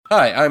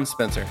Hi, I'm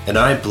Spencer. And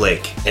I'm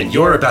Blake, and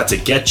you're about to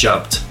get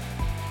jumped.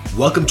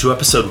 Welcome to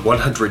episode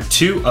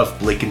 102 of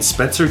Blake and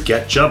Spencer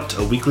Get Jumped,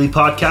 a weekly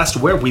podcast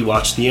where we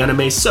watch the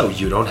anime so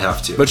you don't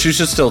have to. But you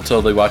should still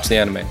totally watch the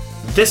anime.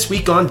 This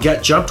week on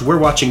Get Jumped, we're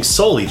watching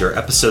Soul Eater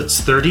episodes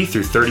 30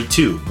 through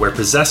 32, where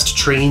possessed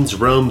trains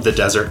roam the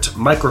desert,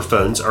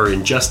 microphones are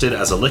ingested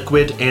as a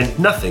liquid, and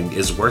nothing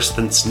is worse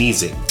than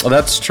sneezing. Well,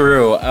 that's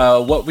true.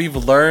 What we've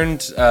learned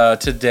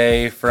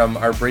today from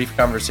our brief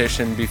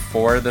conversation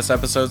before this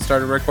episode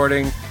started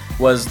recording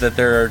was that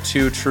there are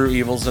two true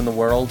evils in the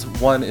world.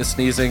 One is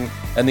sneezing,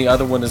 and the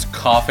other one is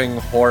coughing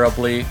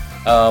horribly,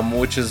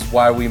 which is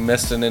why we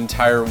missed an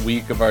entire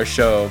week of our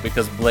show,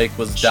 because Blake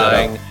was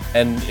dying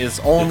and is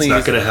only... It's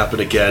not going to happen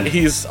again.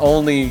 He's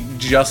only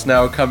just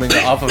now coming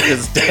off of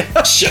his day.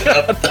 Shut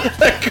up.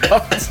 That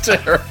cough is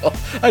terrible.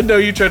 I know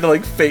you tried to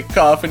fake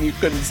cough and you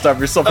couldn't stop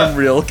yourself from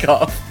real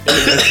cough.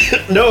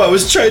 No, I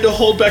was trying to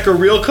hold back a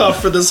real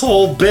cough for this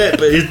whole bit,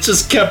 but it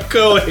just kept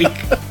going.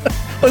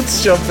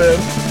 Let's jump in.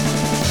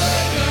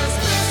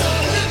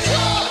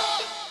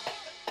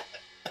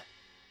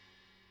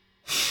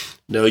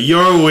 No,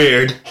 you're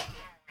weird.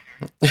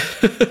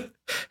 Hey,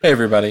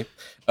 everybody.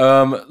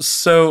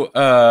 So,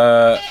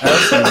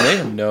 as you may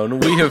have known,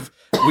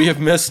 we have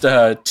missed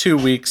 2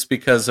 weeks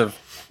because of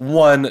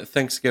one,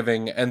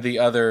 Thanksgiving, and the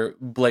other,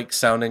 Blake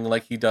sounding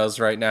like he does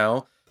right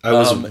now. I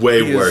was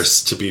way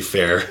worse, to be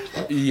fair.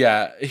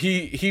 Yeah,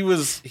 he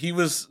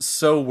was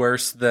so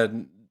worse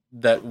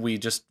that we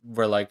just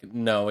were like,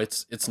 no,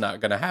 it's not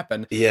gonna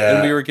happen. Yeah.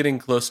 And we were getting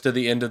close to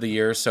the end of the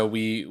year, so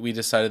we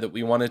decided that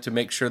we wanted to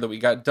make sure that we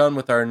got done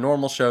with our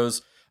normal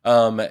shows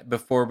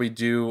before we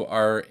do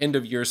our end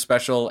of year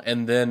special,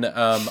 and then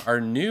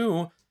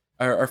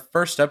our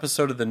first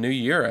episode of the new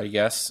year, I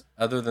guess,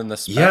 other than the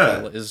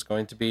special, is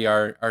going to be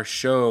our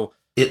show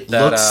that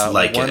looks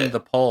like won the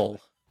poll.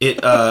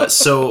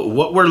 So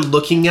what we're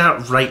looking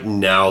at right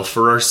now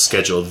for our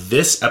schedule,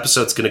 this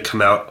episode's going to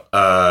come out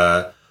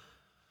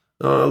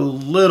a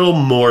little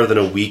more than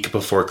a week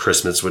before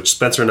Christmas, which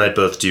Spencer and I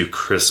both do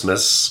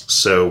Christmas,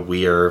 so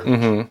we are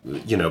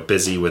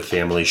busy with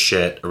family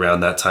shit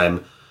around that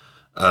time.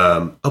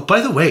 Oh,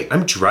 by the way,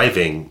 I'm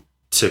driving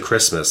to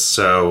Christmas,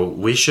 so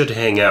we should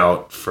hang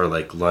out for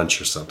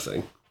lunch or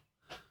something.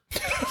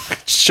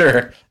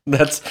 Sure.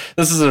 This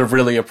is a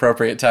really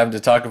appropriate time to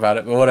talk about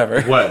it, but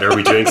whatever. What, are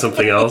we doing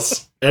something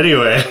else?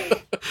 Anyway,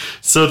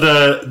 so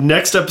the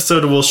next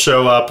episode will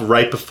show up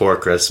right before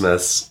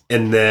Christmas,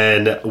 and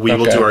then we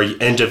will do our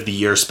end of the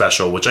year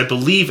special, which I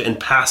believe in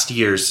past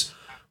years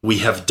we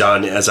have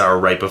done as our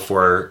right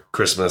before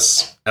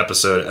Christmas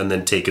episode, and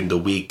then taken the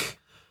week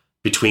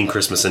between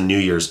Christmas and New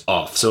Year's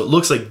off. So it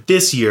looks like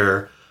this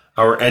year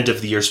our end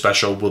of the year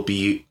special will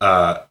be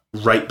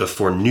right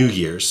before New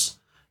Year's.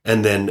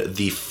 And then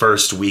the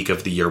first week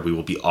of the year we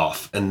will be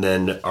off. And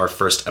then our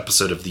first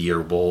episode of the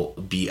year will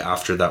be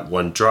after that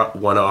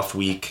one-off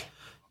week,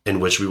 in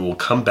which we will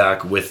come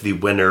back with the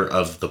winner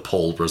of the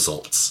poll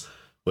results,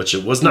 which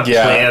it was not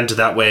planned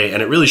that way,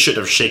 and it really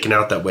shouldn't have shaken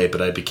out that way,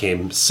 but I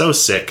became so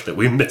sick that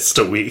we missed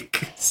a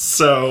week.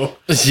 So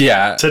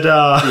yeah.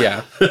 Ta-da.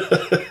 Yeah.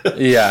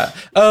 Yeah.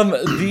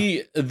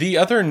 The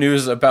other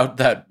news about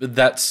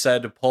that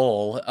said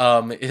poll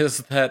is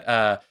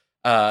that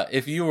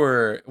if you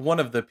were one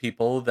of the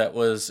people that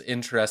was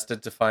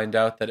interested to find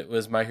out that it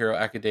was My Hero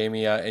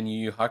Academia and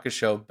Yu Yu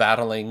Hakusho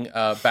battling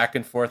back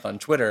and forth on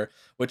Twitter,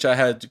 which I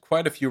had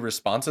quite a few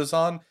responses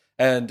on,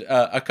 and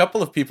a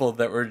couple of people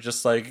that were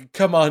just like,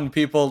 come on,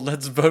 people,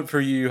 let's vote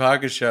for Yu Yu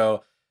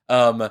Hakusho.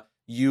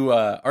 You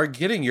are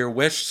getting your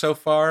wish so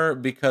far,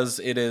 because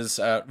it is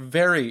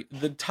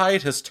the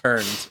tide has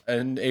turned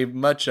in a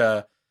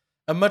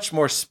much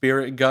more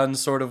spirit gun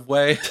sort of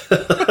way.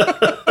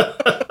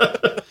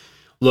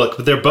 Look,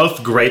 they're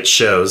both great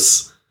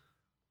shows,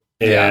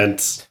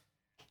 and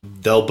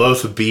they'll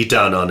both be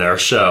done on our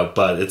show,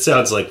 but it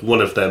sounds like one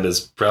of them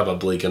is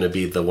probably going to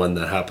be the one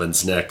that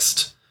happens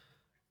next,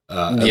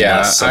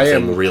 unless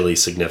something really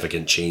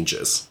significant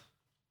changes.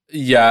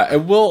 Yeah,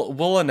 and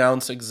we'll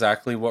announce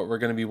exactly what we're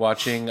going to be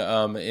watching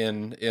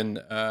in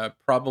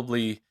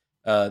probably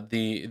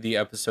the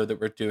episode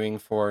that we're doing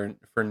for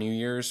New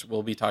Year's.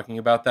 We'll be talking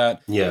about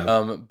that.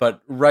 Yeah.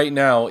 But right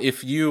now,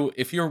 if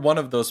you're one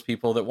of those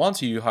people that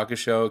wants a Yu Yu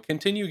Hakusho,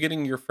 continue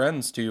getting your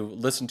friends to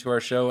listen to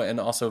our show and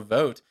also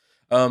vote.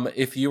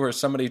 If you are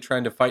somebody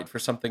trying to fight for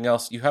something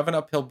else, you have an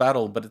uphill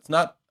battle, but it's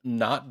not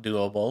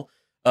doable.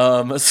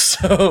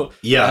 So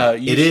yeah,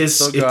 it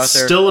is. It's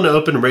still an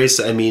open race.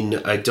 I mean,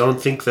 I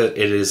don't think that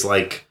it is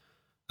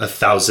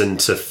 1,000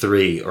 to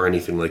 3 or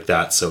anything like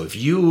that. So if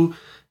you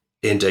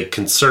and a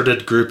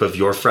concerted group of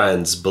your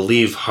friends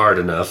believe hard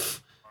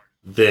enough,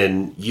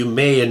 then you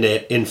may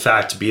in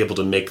fact be able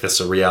to make this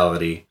a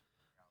reality.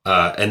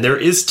 And there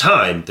is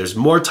time. There's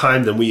more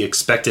time than we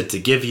expected to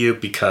give you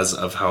because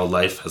of how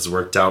life has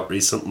worked out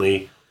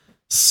recently.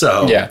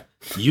 So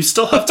you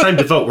still have time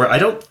to vote. I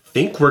don't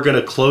think we're going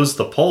to close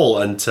the poll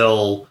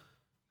until,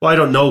 well, I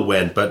don't know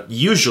when, but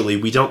usually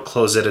we don't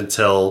close it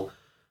until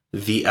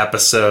the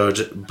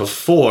episode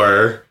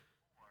before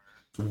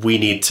we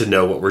need to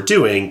know what we're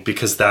doing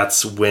because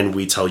that's when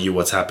we tell you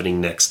what's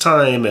happening next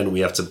time and we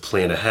have to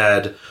plan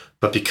ahead.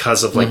 But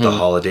because of like the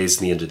holidays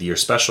and the end of the year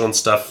special and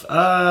stuff,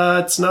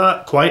 it's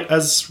not quite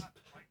as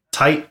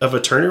tight of a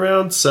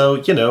turnaround. So,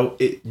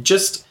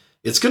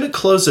 it's going to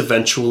close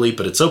eventually,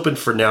 but it's open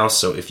for now.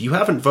 So if you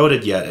haven't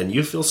voted yet and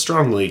you feel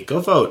strongly,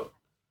 go vote.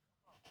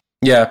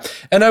 Yeah,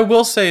 and I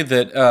will say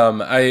that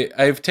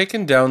I've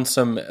taken down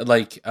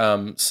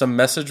some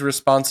message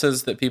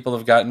responses that people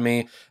have gotten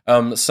me,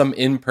 some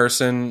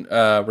in-person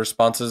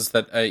responses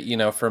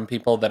that from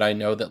people that I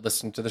know that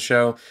listen to the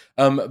show.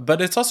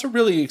 But it's also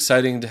really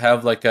exciting to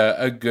have like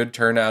a good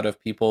turnout of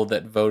people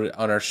that voted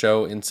on our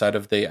show inside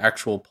of the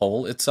actual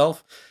poll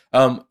itself.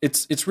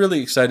 It's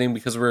really exciting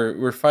because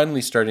we're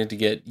finally starting to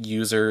get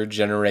user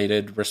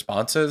generated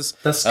responses.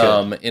 That's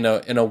good. In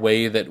a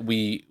way that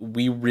we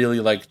really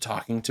like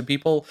talking to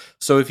people.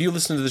 So if you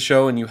listen to the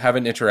show and you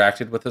haven't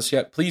interacted with us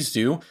yet, please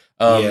do.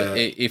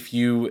 If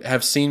you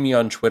have seen me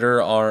on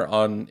Twitter or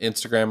on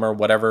Instagram or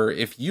whatever,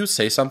 if you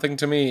say something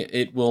to me,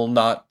 it will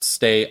not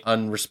stay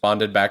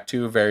unresponded back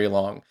to very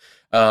long.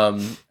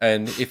 And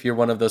if you're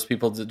one of those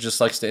people that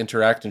just likes to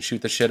interact and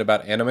shoot the shit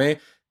about anime,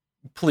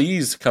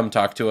 please come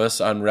talk to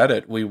us on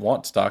Reddit. We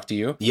want to talk to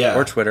you. Yeah.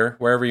 Or Twitter,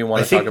 wherever you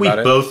want to talk about it. I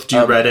think we both do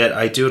Reddit.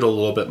 I do it a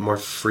little bit more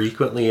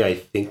frequently, I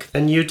think,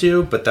 than you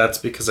do, but that's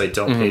because I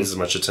don't pay as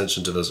much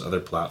attention to those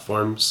other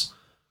platforms.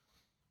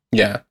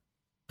 Yeah.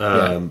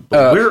 But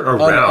we're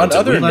around. On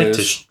other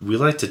news, we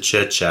like to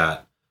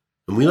chit-chat.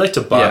 And we like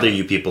to bother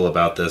you people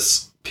about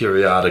this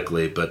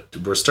periodically, but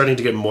we're starting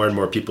to get more and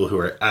more people who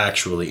are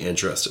actually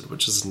interested,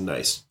 which is a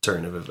nice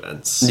turn of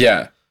events.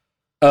 Yeah.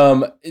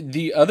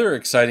 The other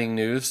exciting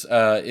news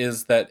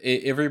is that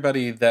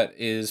everybody that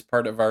is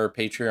part of our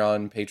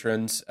Patreon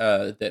patrons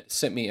that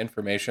sent me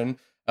information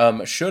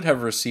should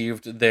have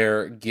received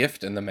their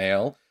gift in the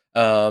mail.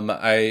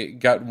 I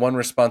got one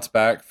response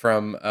back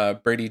from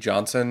Brady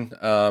Johnson,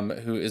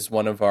 who is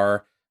one of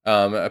our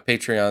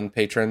Patreon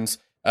patrons,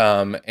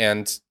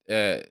 and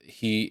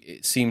he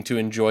seemed to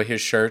enjoy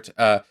his shirt.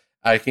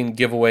 I can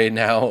give away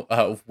now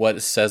what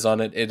it says on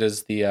it. It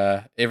is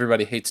the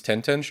Everybody Hates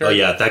Tintin shirt. Oh,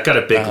 yeah. That got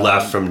a big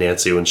laugh from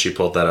Nancy when she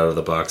pulled that out of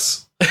the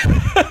box.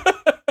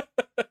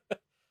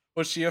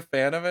 Was she a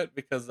fan of it?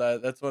 Because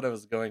that's what I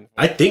was going for.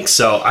 I think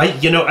so. I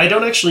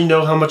don't actually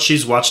know how much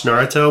she's watched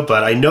Naruto,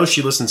 but I know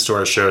she listens to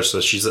our show,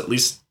 so she's at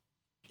least,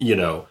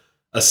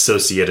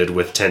 associated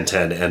with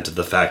 1010 and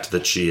the fact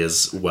that she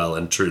is well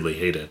and truly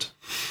hated.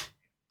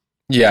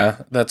 Yeah,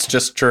 that's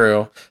just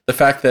true. The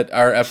fact that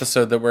our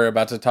episode that we're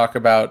about to talk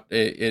about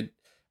it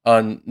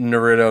on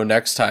Naruto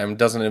next time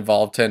doesn't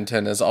involve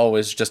 1010 is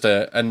always just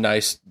a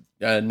nice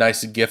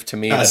gift to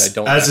me that I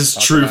don't. As is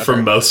true for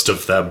most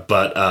of them,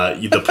 but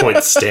the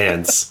point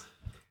stands.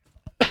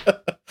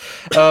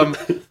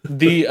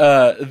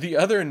 The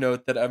other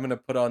note that I'm going to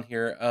put on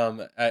here,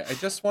 I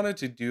just wanted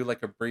to do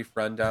like a brief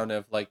rundown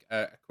of like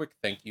a quick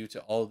thank you to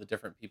all of the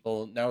different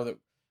people now that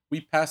we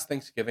passed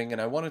Thanksgiving,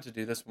 and I wanted to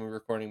do this when we were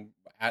recording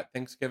at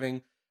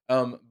Thanksgiving.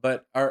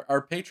 But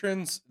our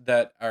patrons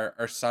that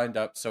are signed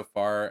up so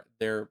far,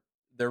 they're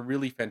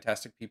really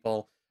fantastic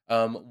people.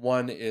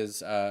 One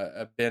is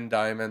Ben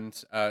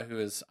Diamond, who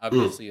is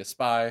obviously a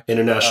spy,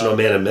 international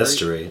man of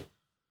mystery.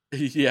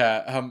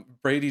 Yeah,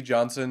 Brady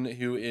Johnson,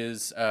 who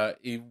is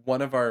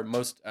one of our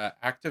most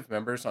active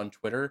members on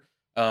Twitter.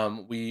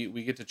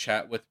 We get to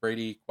chat with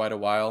Brady quite a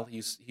while.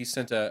 He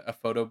sent a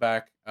photo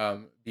back,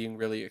 being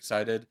really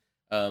excited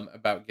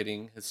about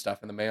getting his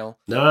stuff in the mail.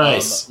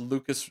 Nice.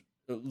 Lucas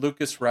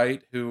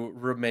Wright, who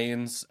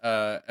remains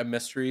a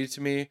mystery to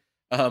me.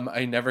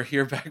 I never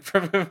hear back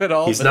from him at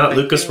all. He's not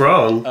Lucas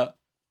wrong.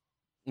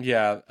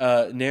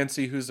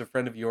 Nancy, who's a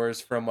friend of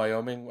yours from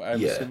Wyoming,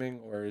 I'm assuming,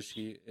 or is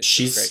she?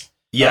 She's great.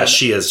 Yeah,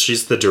 she is.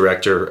 She's the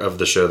director of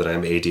the show that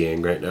I'm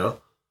ADing right now.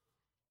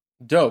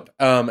 Dope.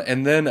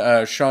 And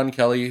then Sean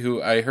Kelly,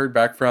 who I heard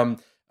back from.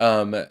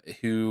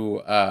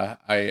 Who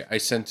I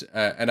sent,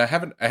 and I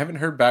haven't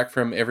heard back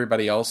from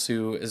everybody else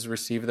who has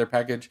received their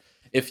package.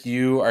 If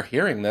you are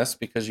hearing this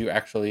because you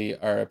actually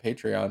are a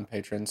Patreon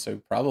patron,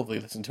 so probably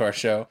listen to our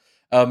show,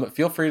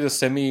 feel free to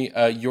send me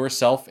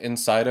yourself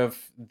inside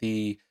of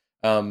the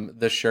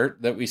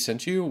shirt that we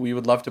sent you. We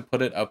would love to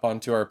put it up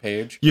onto our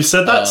page. You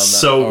said that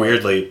so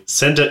weirdly.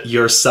 Send it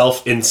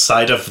yourself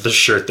inside of the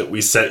shirt that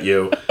we sent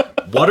you.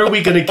 What are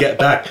we going to get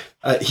back?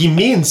 He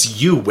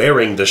means you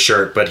wearing the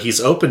shirt, but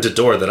he's opened a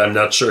door that I'm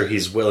not sure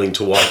he's willing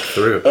to walk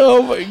through.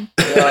 Oh my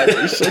god,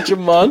 you're such a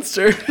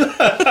monster.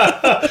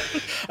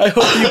 I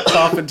hope you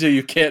cough until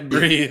you can't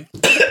breathe.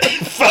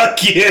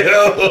 Fuck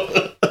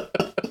you!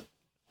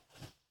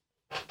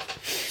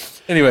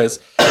 Anyways,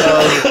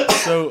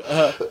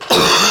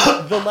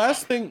 the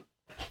last thing...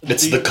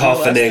 It's the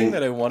coughing. The last thing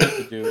that I wanted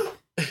to do...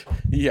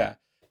 Yeah.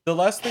 The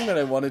last thing that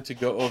I wanted to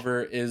go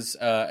over is,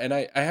 and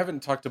I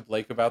haven't talked to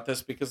Blake about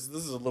this because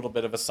this is a little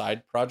bit of a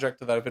side project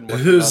that I've been working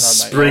on my own. Who's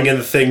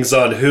springing things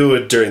on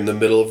who during the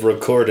middle of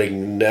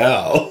recording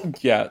now?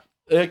 Yeah,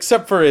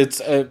 except for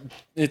it's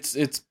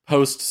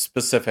post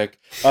specific,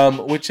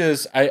 which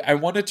is I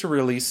wanted to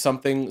release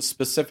something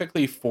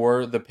specifically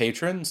for the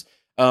patrons.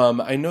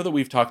 I know that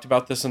we've talked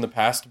about this in the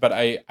past, but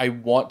I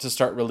want to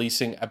start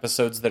releasing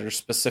episodes that are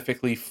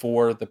specifically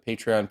for the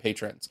Patreon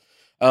patrons.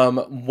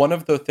 One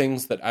of the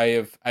things that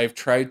I've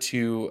tried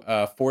to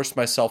force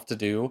myself to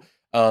do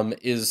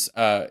is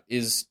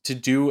to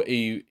do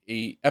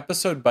a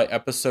episode by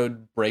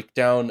episode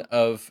breakdown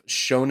of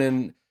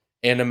shonen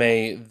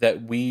anime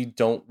that we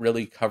don't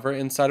really cover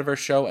inside of our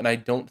show, and I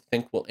don't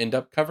think we'll end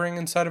up covering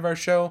inside of our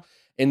show.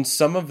 And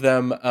some of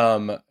them,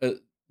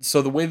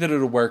 so the way that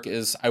it'll work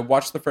is I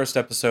watch the first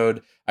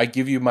episode, I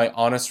give you my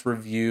honest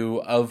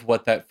review of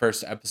what that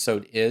first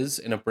episode is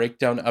in a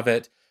breakdown of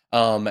it,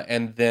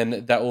 and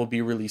then that will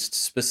be released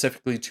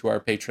specifically to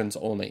our patrons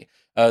only.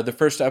 The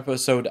first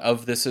episode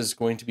of this is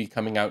going to be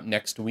coming out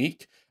next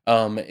week.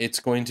 It's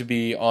going to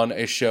be on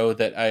a show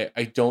that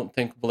I don't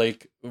think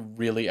Blake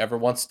really ever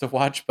wants to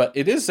watch, but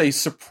it is a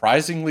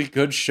surprisingly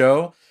good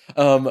show,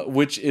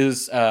 which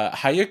is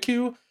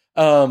Haikyuu.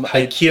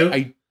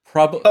 Haikyuu?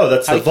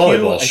 That's the Haikyuu,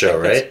 volleyball show,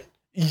 right?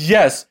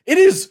 Yes, it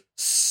is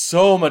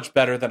so much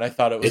better than I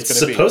thought it was going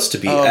to be. It's supposed to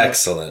be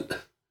excellent.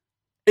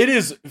 It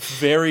is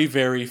very,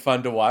 very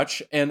fun to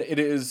watch, and it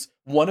is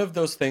one of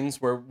those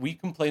things where we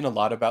complain a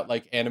lot about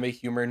like anime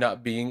humor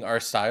not being our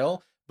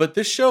style, but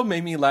this show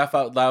made me laugh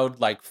out loud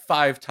like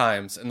 5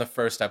 times in the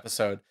first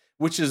episode,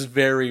 which is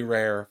very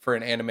rare for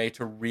an anime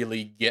to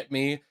really get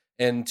me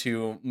and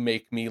to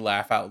make me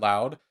laugh out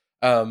loud.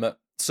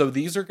 So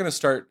these are going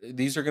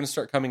to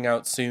start coming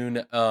out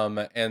soon.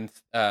 And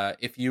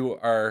if you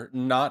are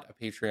not a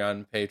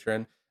Patreon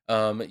patron,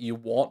 you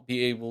won't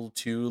be able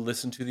to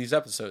listen to these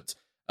episodes.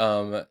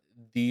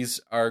 These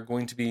are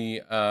going to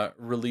be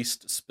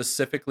released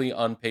specifically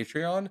on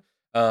Patreon.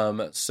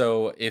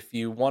 So if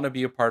you want to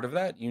be a part of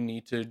that, you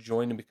need to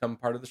join and become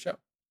part of the show.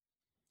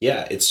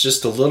 Yeah, it's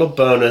just a little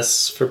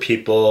bonus for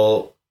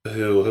people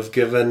who have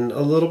given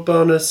a little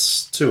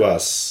bonus to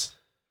us,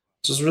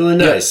 which is really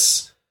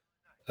nice.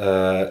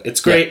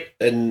 It's great.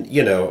 Yeah. And,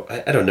 you know,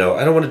 I don't know.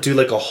 I don't want to do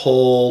like a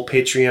whole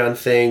Patreon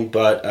thing,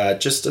 but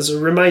just as a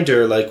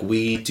reminder, like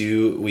we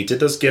did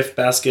those gift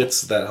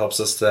baskets that helps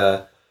us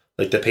to,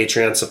 like the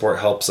Patreon support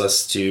helps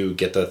us to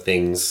get the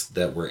things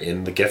that were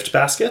in the gift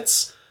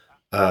baskets.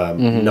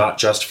 Not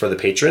just for the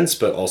patrons,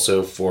 but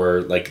also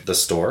for like the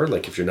store.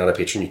 Like if you're not a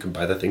patron, you can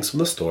buy the things from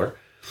the store.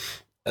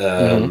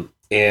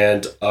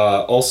 And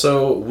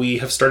also we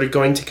have started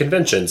going to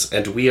conventions,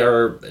 and we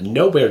are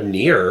nowhere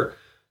near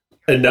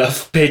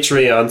enough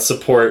Patreon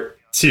support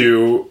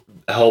to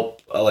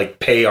help like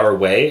pay our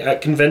way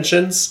at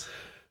conventions.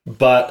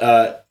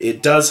 But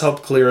it does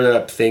help clear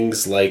up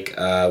things like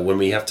when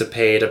we have to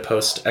pay to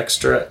post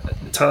extra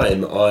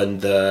time on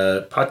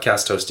the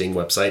podcast hosting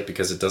website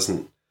because it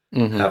doesn't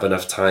have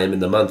enough time in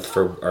the month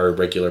for our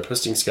regular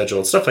posting schedule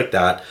and stuff like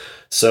that.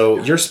 So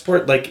your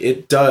support, like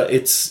it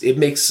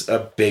makes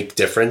a big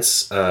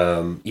difference.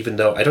 Even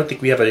though I don't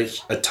think we have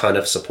a ton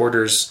of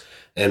supporters,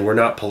 and we're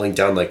not pulling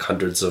down like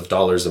hundreds of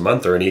dollars a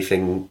month or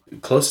anything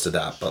close to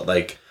that, but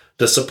like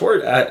the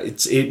support,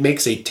 it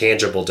makes a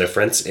tangible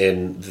difference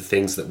in the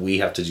things that we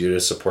have to do to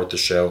support the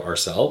show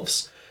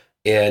ourselves.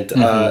 And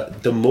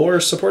the more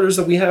supporters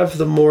that we have,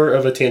 the more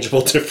of a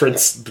tangible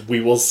difference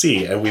we will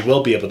see, and we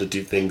will be able to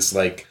do things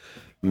like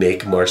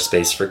make more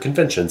space for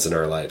conventions in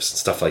our lives and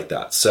stuff like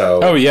that. So,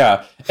 oh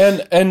yeah,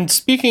 and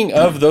speaking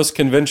of those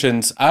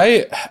conventions,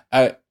 I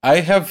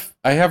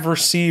have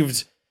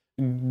received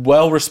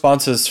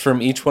responses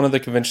from each one of the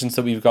conventions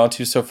that we've gone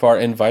to so far,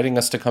 inviting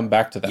us to come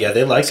back to them. Yeah,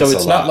 they like so us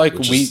it's a not lot, like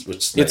which we. is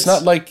nice. It's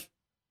not like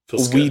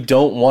we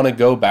don't want to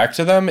go back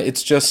to them.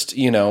 It's just,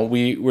 you know,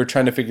 we're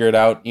trying to figure it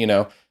out. You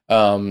know.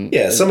 Some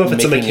of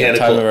it's a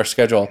mechanical time of our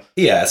schedule.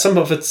 Yeah, some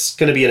of it's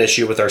going to be an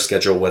issue with our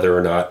schedule, whether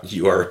or not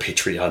you are a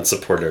Patreon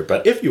supporter.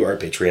 But if you are a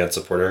Patreon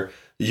supporter,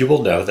 you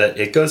will know that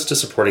it goes to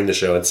supporting the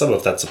show, and some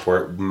of that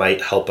support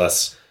might help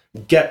us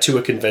get to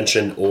a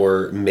convention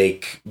or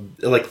make,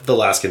 like the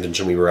last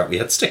convention we were at, we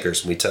had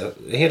stickers, and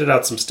we handed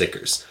out some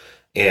stickers,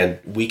 and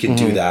we can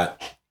do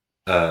that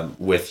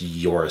with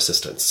your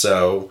assistance.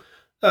 So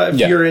if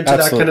you're into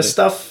that kind of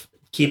stuff,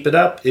 keep it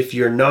up. If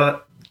you're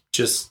not,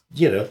 just,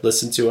 you know,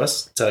 listen to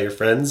us, tell your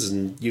friends,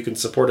 and you can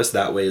support us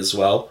that way as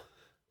well.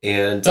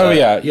 And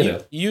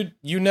you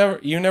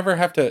never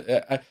have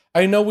to.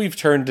 I know we've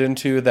turned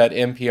into that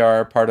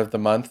NPR part of the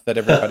month that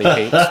everybody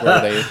hates,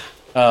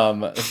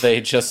 where they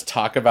just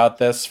talk about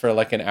this for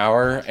like an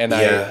hour, and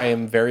I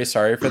am very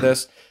sorry for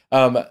this.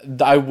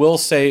 I will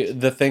say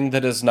the thing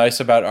that is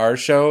nice about our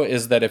show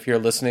is that if you're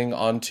listening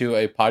onto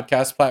a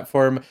podcast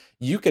platform,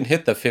 you can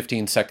hit the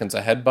 15 seconds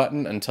ahead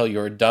button until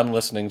you're done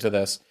listening to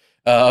this.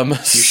 You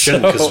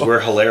shouldn't, because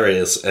we're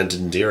hilarious and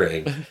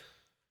endearing.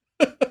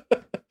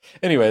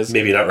 Anyways,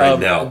 maybe not right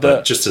now,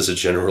 but just as a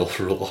general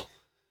rule.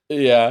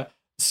 Yeah.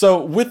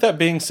 So with that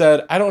being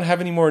said, I don't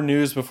have any more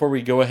news before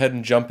we go ahead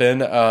and jump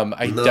in.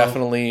 I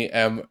definitely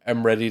am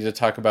ready to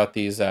talk about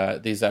these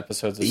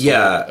episodes.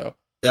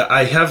 I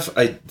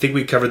think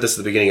we covered this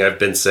at the beginning. I've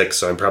been sick,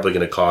 so I'm probably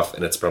going to cough,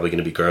 and it's probably going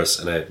to be gross,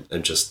 and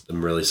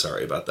I'm really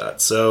sorry about that.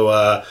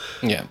 So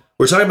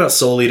We're talking about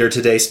Soul Eater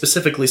today,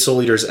 specifically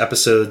Soul Eater's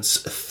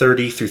episodes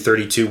 30 through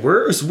 32.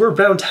 We're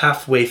around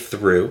halfway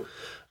through.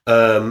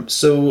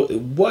 So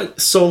what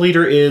Soul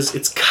Eater is,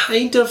 it's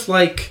kind of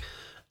like,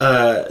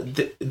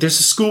 there's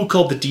a school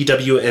called the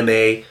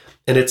DWMA,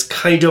 and it's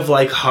kind of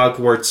like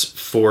Hogwarts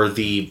for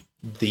the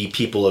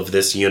people of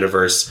this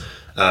universe.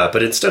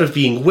 But instead of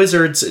being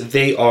wizards,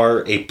 they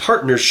are a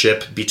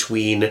partnership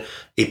between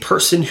a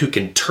person who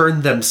can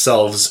turn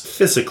themselves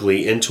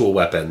physically into a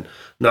weapon.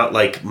 Not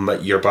like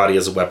your body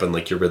as a weapon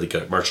like you're really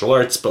good at martial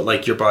arts, but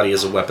like your body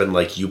as a weapon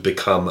like you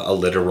become a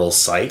literal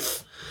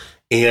scythe.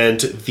 And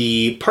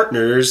the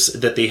partners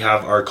that they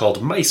have are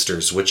called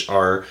Meisters, which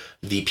are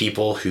the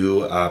people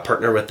who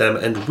partner with them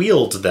and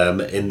wield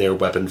them in their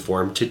weapon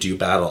form to do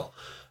battle.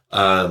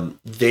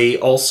 They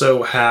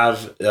also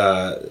have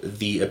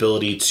the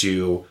ability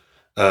to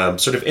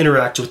sort of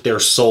interact with their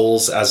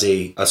souls as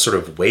a sort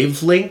of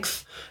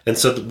wavelength. And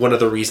so one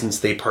of the reasons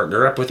they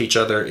partner up with each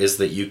other is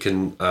that you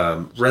can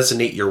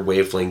resonate your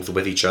wavelength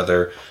with each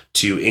other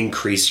to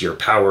increase your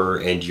power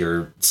and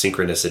your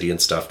synchronicity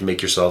and stuff to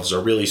make yourselves a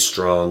really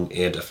strong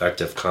and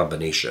effective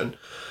combination.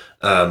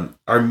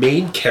 Our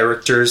main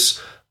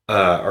characters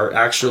are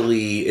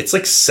actually, it's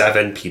like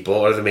 7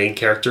 people are the main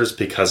characters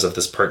because of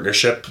this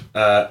partnership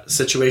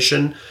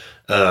situation.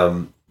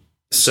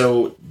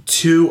 So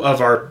 2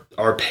 of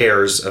our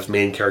pairs of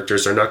main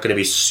characters are not going to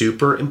be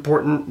super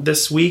important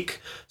this week.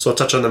 So I'll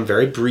touch on them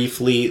very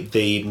briefly.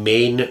 The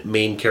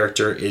main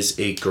character is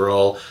a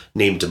girl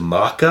named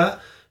Maka.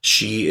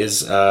 She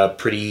is a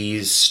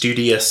pretty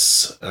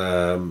studious,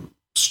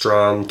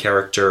 strong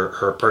character.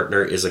 Her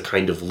partner is a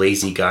kind of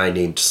lazy guy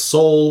named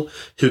Soul,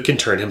 who can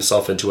turn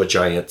himself into a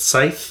giant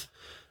scythe.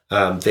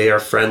 They are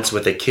friends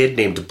with a kid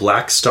named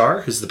Black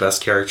Star, who's the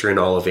best character in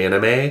all of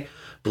anime.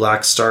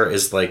 Black Star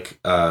is like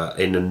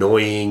an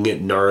annoying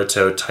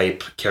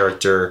Naruto-type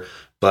character,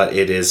 but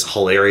it is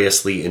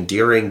hilariously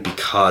endearing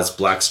because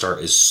Black Star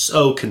is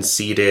so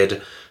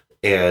conceited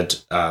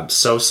and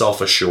so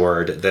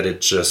self-assured that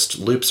it just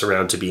loops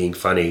around to being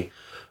funny.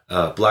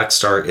 Black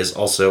Star is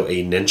also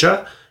a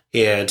ninja,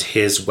 and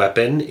his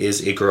weapon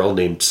is a girl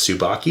named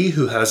Tsubaki,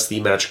 who has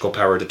the magical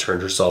power to turn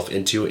herself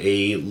into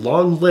a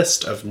long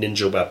list of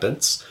ninja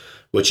weapons,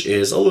 which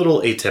is a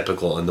little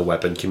atypical in the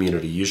weapon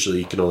community. Usually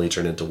you can only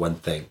turn into one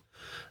thing.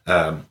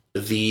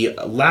 The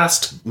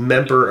last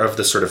member of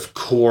the sort of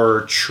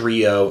core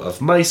trio of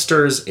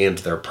Meisters and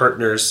their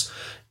partners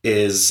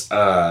is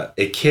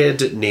a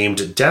kid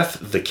named Death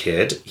the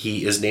Kid.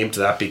 He is named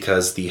that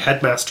because the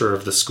headmaster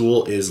of the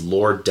school is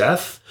Lord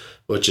Death,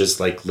 which is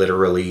like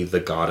literally the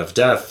god of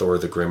death or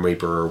the Grim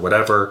Reaper or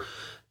whatever.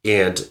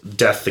 And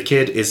Death the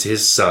Kid is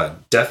his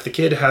son. Death the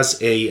Kid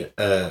has a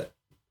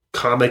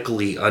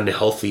comically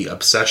unhealthy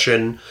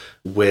obsession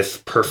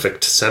with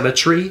perfect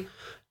symmetry.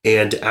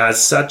 And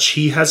as such,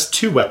 he has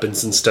 2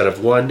 weapons instead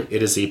of 1.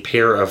 It is a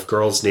pair of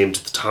girls named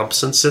the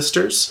Thompson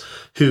sisters,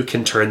 who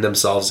can turn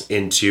themselves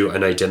into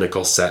an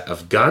identical set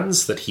of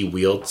guns that he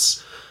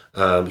wields.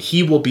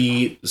 He will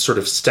be sort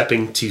of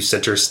stepping to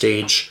center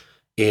stage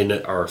in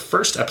our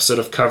first episode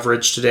of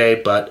coverage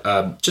today, but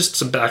just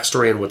some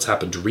backstory on what's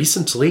happened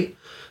recently.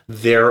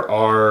 There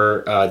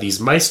are these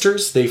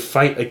Meisters. They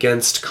fight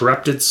against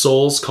corrupted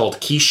souls called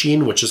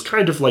Kishin, which is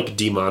kind of like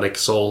demonic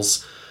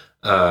souls.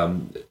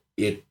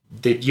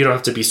 You don't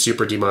have to be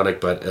super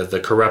demonic, but the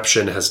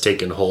corruption has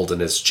taken hold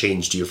and has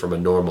changed you from a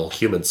normal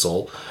human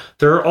soul.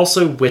 There are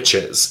also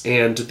witches,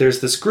 and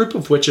there's this group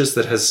of witches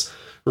that has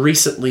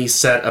recently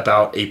set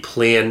about a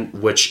plan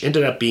which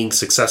ended up being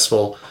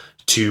successful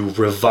to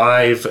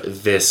revive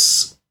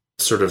this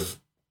sort of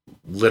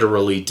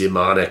literally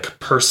demonic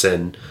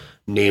person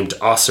named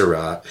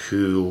Asura,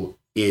 who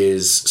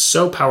is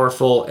so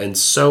powerful and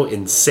so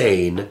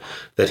insane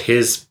that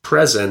his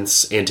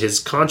presence and his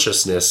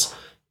consciousness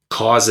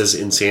causes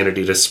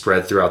insanity to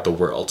spread throughout the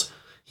world.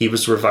 He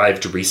was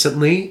revived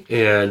recently,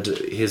 and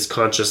his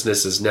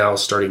consciousness is now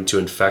starting to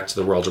infect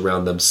the world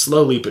around them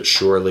slowly but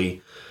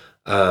surely.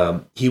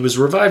 He was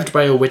revived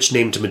by a witch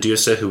named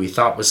Medusa, who he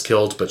thought was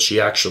killed, but she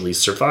actually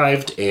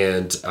survived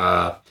and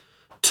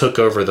took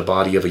over the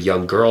body of a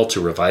young girl to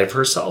revive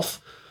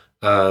herself.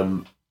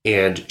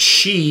 And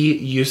she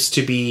used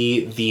to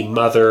be the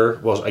mother,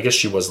 well, I guess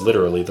she was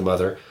literally the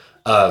mother,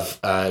 of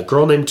a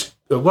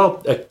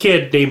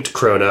kid named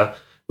Krona.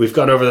 We've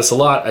gone over this a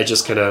lot. I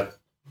just kind of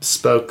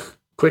spoke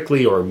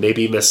quickly or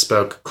maybe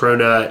misspoke.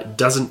 Krona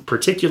doesn't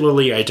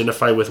particularly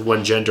identify with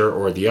one gender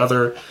or the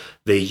other.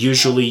 They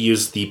usually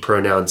use the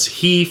pronouns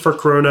he for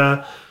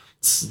Krona.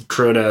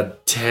 Krona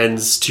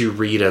tends to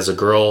read as a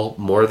girl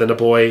more than a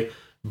boy,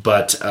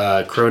 but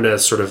Krona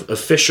sort of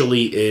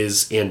officially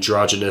is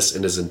androgynous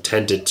and is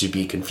intended to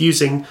be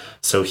confusing,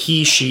 so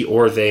he, she,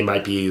 or they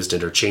might be used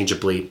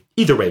interchangeably.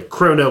 Either way,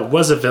 Krona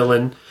was a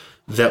villain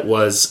that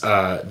was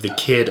the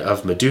kid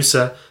of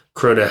Medusa.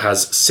 Krona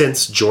has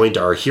since joined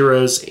our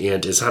heroes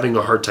and is having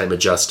a hard time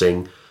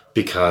adjusting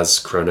because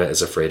Krona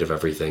is afraid of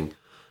everything.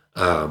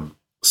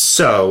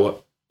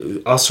 So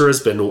Asura has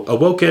been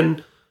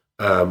awoken.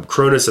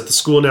 Cronus at the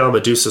school now.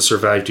 Medusa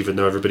survived even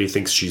though everybody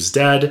thinks she's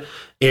dead.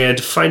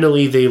 And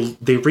finally,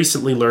 they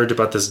recently learned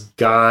about this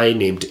guy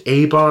named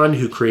Abon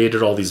who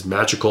created all these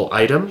magical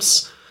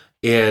items.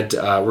 And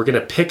we're going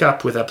to pick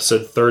up with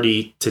episode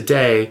 30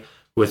 today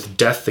with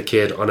Death the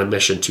Kid on a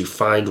mission to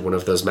find one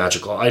of those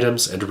magical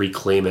items and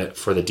reclaim it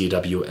for the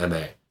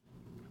DWMA.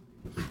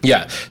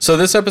 Yeah, so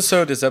this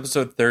episode is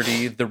episode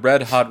 30, The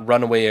Red Hot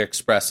Runaway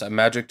Express, a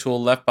magic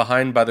tool left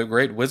behind by the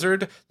Great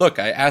Wizard. Look,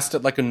 I asked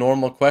it like a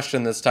normal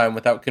question this time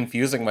without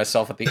confusing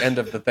myself at the end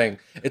of the thing.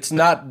 It's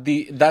not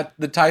the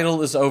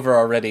title is over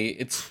already.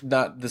 It's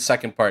not the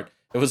second part.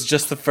 It was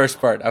just the first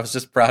part. I was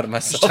just proud of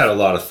myself. Just had a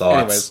lot of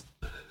thoughts.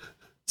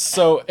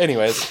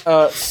 Anyways,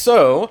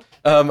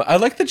 I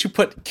like that you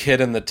put Kid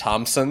in the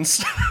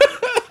Thompsons.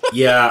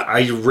 Yeah,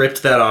 I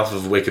ripped that off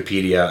of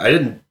Wikipedia. I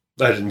didn't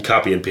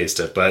copy and paste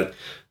it, but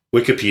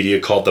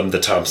Wikipedia called them the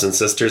Thompson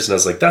sisters, and I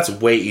was like, that's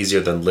way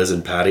easier than Liz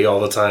and Patty all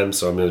the time,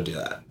 so I'm going to do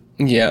that.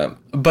 Yeah,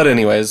 but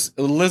anyways,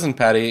 Liz and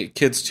Patty,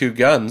 Kids Two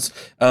Guns,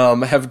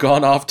 have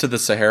gone off to the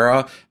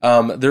Sahara.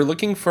 They're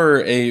looking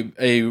for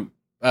a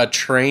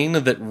train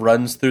that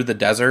runs through the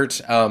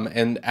desert,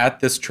 and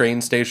at this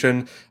train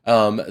station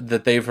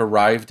that they've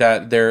arrived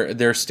at,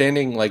 they're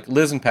standing, like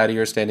Liz and Patty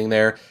are standing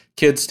there,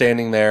 Kid's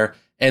standing there,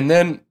 and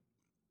then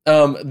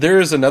there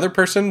is another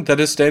person that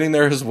is standing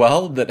there as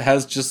well that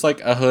has just like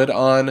a hood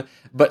on,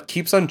 but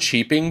keeps on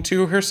cheeping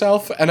to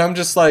herself. And I'm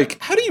just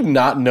like, how do you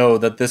not know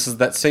that this is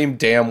that same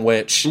damn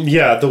witch?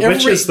 Yeah, the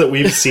witches that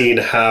we've seen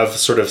have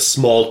sort of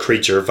small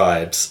creature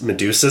vibes.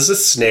 Medusa's a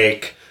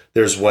snake.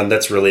 There's one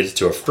that's related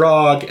to a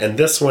frog, and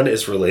this one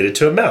is related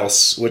to a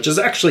mouse, which is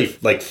actually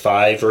like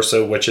 5 or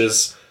so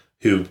witches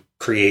who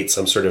create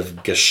some sort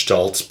of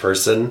gestalt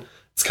person.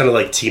 It's kind of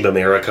like Team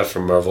America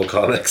from Marvel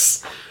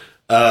Comics.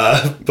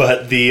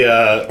 But the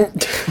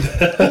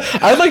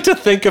I like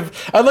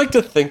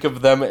to think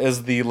of them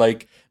as the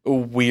like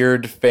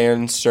weird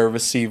fan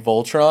servicey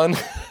Voltron.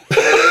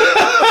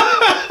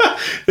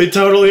 They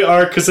totally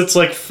are, because it's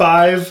like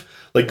 5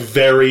 like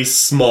very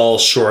small,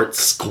 short,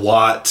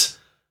 squat,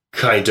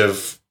 kind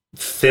of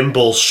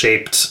thimble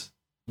shaped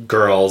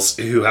girls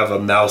who have a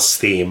mouse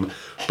theme,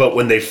 but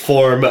when they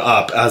form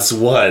up as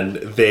one,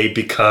 they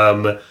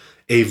become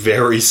a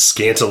very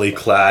scantily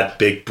clad,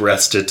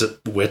 big-breasted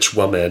witch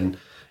woman.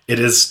 It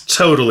is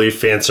totally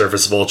fan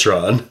service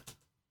Voltron.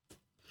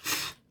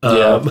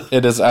 Yeah,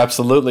 it is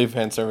absolutely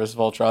fan service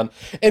Voltron.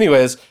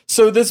 Anyways,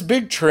 so this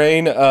big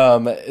train,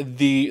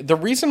 the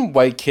reason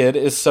why Kid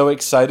is so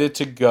excited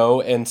to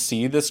go and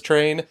see this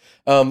train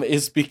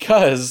is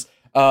because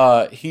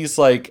he's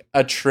like,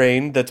 a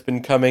train that's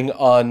been coming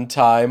on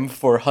time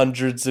for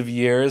hundreds of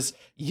years.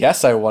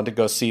 Yes, I want to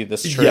go see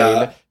this train.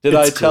 Yeah, did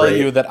I tell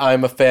you that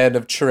I'm a fan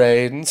of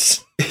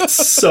trains? It's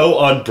so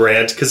on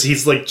brand, because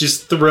he's like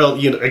just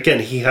thrilled. You know,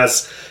 again, he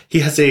has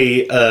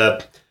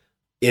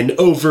an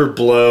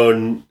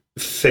overblown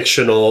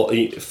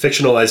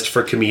fictionalized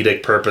for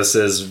comedic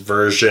purposes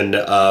version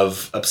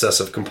of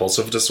obsessive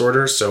compulsive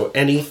disorder. So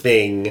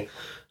anything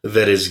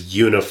that is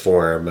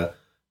uniform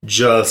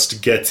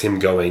just gets him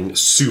going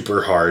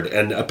super hard.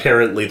 And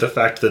apparently the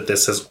fact that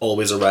this has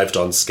always arrived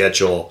on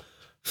schedule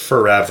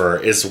forever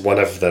is one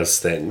of those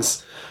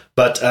things.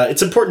 But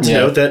it's important to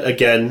note that,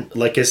 again,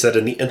 like I said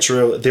in the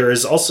intro, there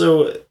is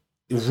also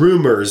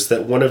rumors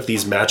that one of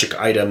these magic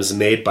items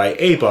made by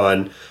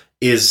Abon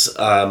is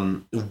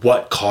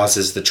what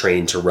causes the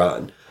train to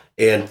run.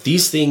 And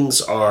these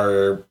things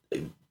are,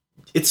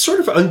 it's sort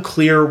of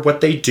unclear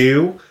what they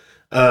do,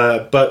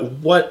 but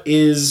what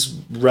is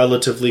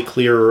relatively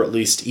clear, or at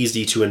least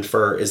easy to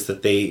infer, is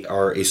that they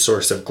are a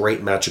source of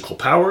great magical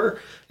power,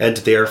 and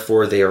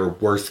therefore they are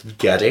worth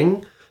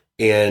getting,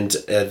 and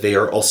they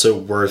are also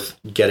worth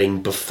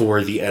getting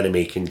before the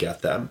enemy can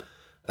get them.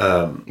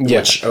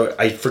 Which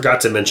I forgot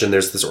to mention,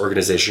 there's this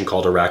organization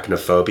called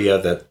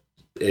Arachnophobia that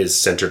is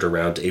centered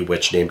around a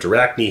witch named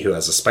Arachne who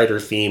has a spider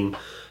theme,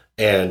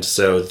 and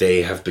so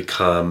they have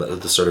become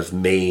the sort of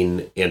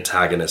main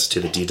antagonist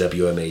to the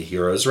DWMA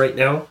heroes right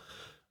now.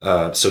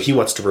 So he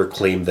wants to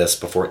reclaim this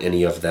before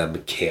any of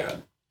them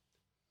can.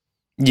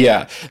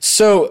 Yeah,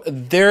 so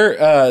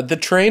the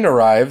train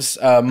arrives,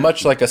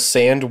 much like a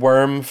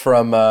sandworm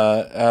from,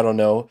 I don't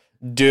know,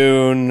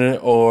 Dune,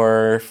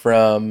 or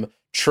from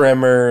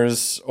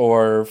Tremors,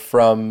 or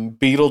from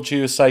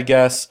Beetlejuice, I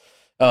guess.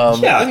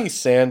 Any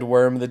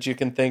sandworm that you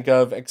can think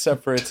of,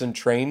 except for it's in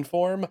train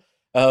form.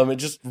 It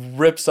just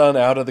rips on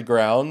out of the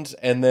ground,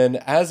 and then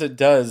as it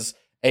does,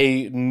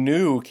 a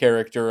new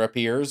character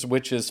appears,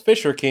 which is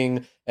Fisher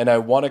King, and I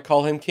want to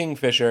call him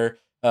Kingfisher,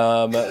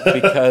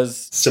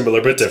 because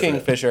similar but different.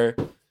 Kingfisher.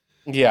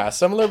 Yeah,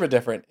 similar but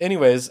different.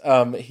 Anyways,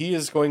 he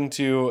is going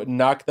to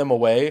knock them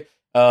away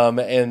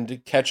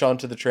and catch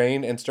onto the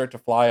train and start to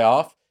fly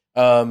off.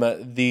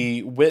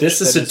 The witch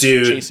this is a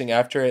dude chasing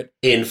after it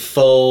in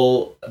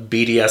full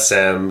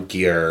BDSM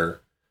gear.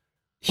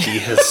 He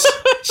has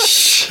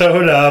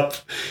showed up.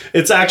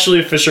 It's actually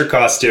a Fisher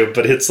costume,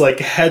 but it's like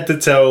head to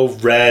toe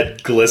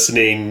red,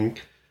 glistening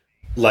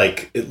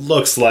like it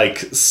looks like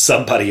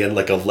somebody in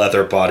like a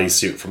leather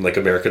bodysuit from like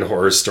American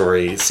Horror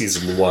Story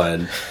season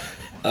 1.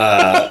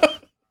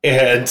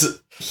 And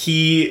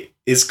he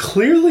is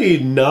clearly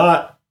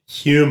not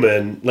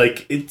human.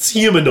 Like, it's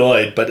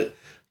humanoid, but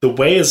the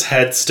way his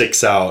head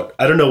sticks out,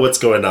 I don't know what's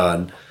going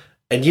on.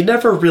 And you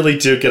never really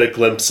do get a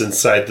glimpse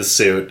inside the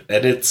suit.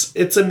 And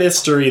it's a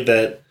mystery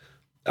that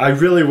I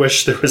really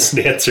wish there was an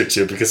answer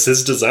to, because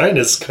his design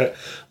is kind of,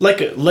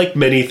 like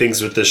many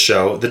things with this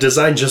show, the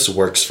design just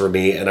works for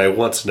me, and I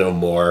want to know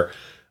more.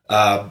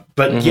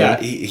 But yeah,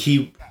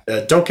 he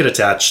don't get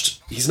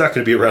attached. He's not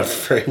going to be around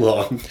for very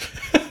long.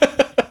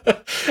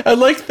 I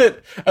like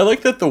that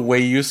the way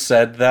you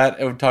said that,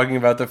 of talking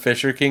about the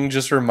Fisher King,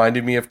 just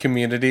reminded me of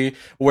Community,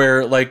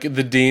 where like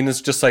the dean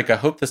is just like, I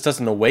hope this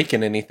doesn't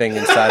awaken anything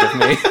inside of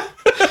me.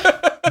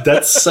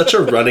 That's such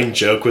a running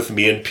joke with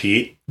me and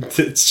Pete.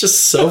 It's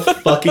just so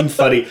fucking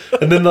funny.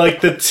 And then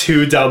like the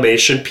 2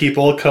 Dalmatian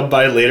people come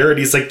by later and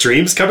he's like,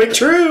 dreams coming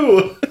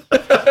true.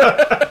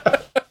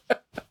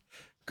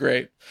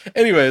 Great.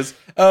 Anyways,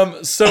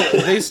 so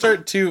they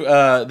start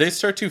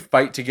to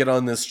fight to get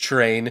on this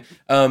train.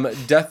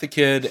 Death the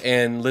Kid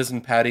and Liz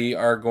and Patty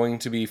are going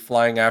to be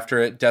flying after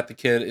it. Death the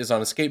Kid is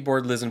on a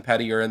skateboard. Liz and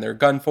Patty are in their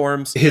gun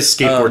forms. His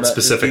skateboard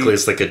specifically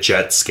is like a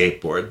jet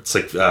skateboard. It's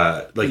like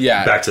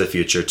Back to the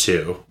Future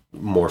 2.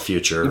 More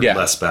future,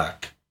 less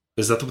back.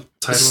 Is that the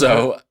title?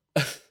 So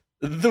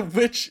the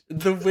witch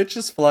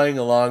is flying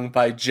along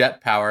by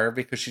jet power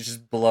because she's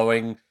just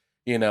blowing,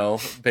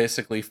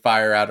 basically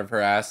fire out of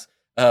her ass.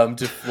 To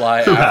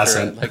fly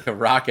after it like a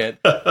rocket,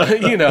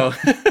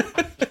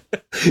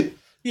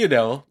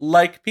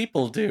 like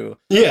people do.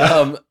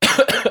 Yeah.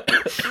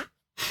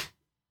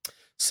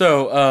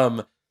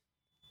 So,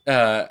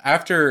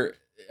 after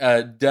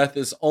Death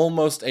is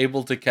almost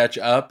able to catch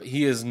up,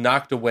 he is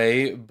knocked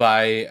away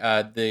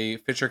by the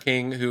Fisher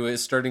King, who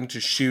is starting to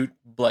shoot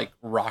like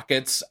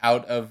rockets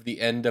out of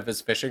the end of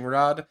his fishing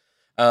rod.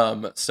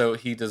 So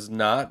he does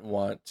not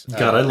want.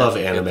 God, I love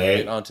anime. To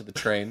get onto the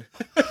train.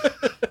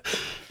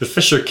 The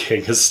Fisher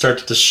King has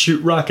started to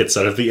shoot rockets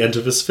out of the end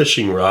of his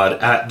fishing rod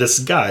at this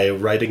guy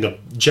riding a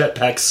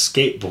jetpack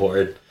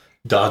skateboard,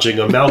 dodging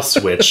a mouse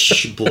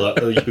witch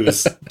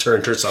who's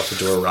turned herself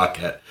into a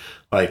rocket.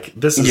 Like,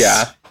 this is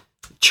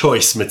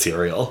choice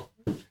material.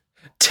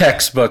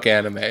 Textbook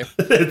anime.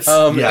 Yes,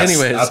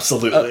 anyways,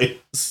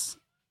 absolutely.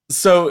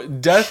 So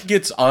Death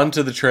gets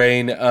onto the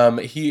train.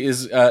 He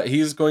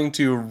is going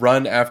to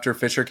run after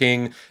Fisher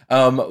King.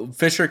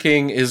 Fisher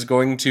King is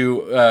going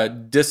to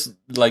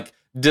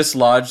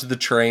dislodge the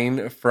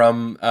train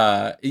from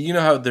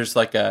how there's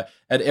like at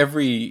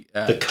every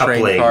the train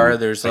coupling, car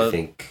there's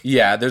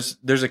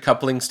a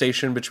coupling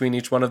station between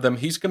each one of them.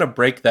 He's gonna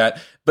break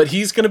that, but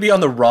he's gonna be on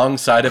the wrong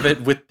side of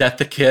it with Death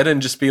the Kid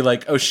and just be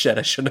like, oh shit,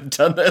 I shouldn't have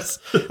done this.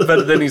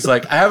 But then he's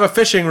like, I have a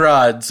fishing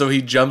rod, so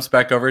he jumps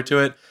back over to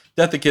it.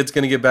 Death the Kid's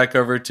gonna get back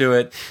over to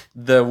it.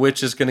 The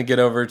witch is gonna get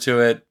over to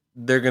it.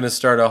 They're gonna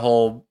start a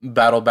whole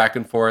battle back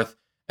and forth,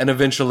 and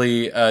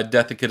eventually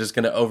Death the Kid is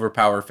gonna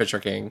overpower Fisher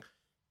King.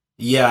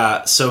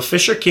 Yeah, so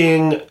Fisher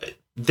King,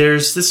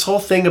 there's this whole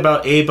thing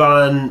about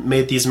Avon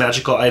made these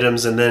magical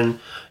items, and then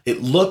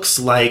it looks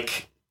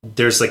like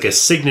there's like a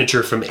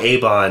signature from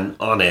Avon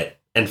on it,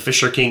 and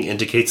Fisher King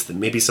indicates that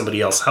maybe somebody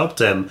else helped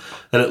him,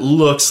 and it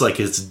looks like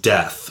it's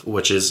Death,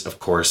 which is, of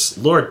course,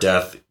 Lord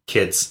Death,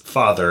 Kid's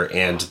father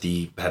and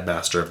the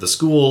headmaster of the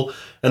school,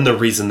 and the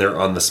reason they're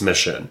on this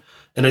mission.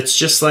 And it's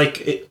just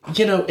like,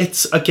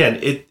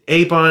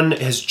 Avon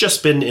has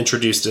just been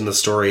introduced in the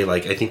story,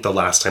 like, I think the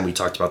last time we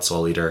talked about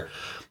Soul Eater.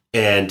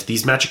 And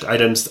these magic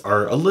items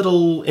are a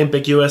little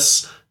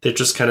ambiguous. They're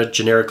just kind of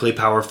generically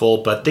powerful,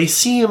 but they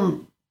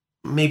seem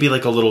maybe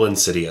like a little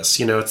insidious.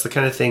 It's the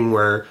kind of thing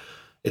where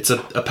it's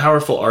a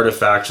powerful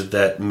artifact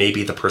that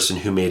maybe the person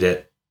who made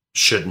it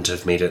shouldn't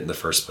have made it in the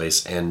first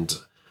place. And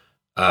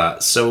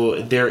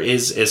so there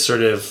is a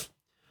sort of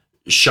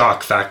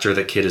shock factor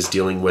that Kid is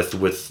dealing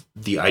with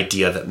the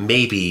idea that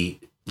maybe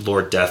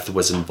Lord Death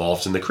was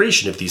involved in the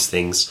creation of these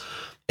things.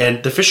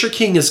 And the Fisher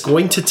King is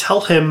going to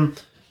tell him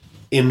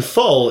in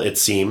full, it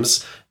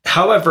seems.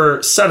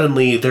 However,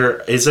 suddenly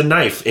there is a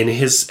knife in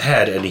his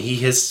head and he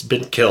has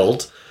been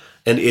killed.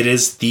 And it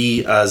is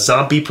the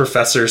zombie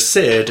Professor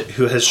Sid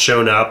who has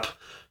shown up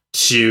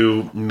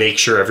to make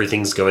sure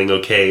everything's going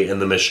okay in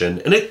the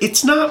mission. And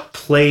it's not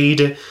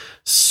played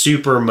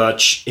super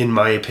much, in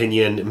my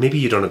opinion. Maybe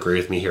you don't agree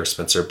with me here,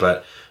 Spencer,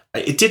 but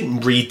it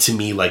didn't read to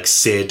me like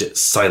Sid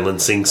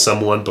silencing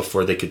someone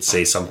before they could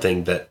say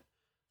something that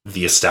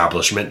the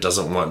establishment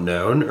doesn't want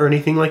known or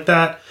anything like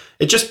that.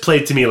 It just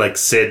played to me like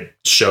Sid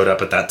showed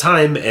up at that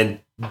time and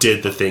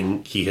did the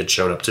thing he had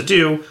shown up to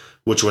do,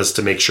 which was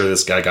to make sure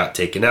this guy got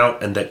taken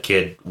out and that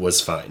Kid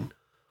was fine.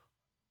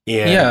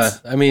 And yeah,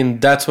 I mean,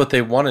 that's what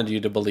they wanted you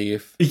to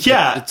believe.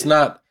 Yeah. It's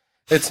not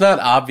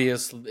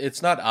obvious.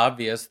 It's not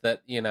obvious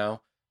that,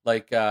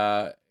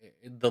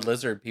 the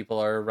lizard people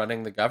are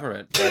running the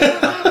government.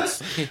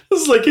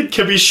 It's like in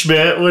Kimmy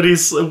Schmidt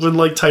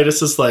when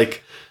Titus is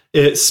like,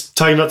 it's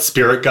talking about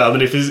spirit gum,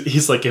 and if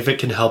he's like, if it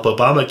can help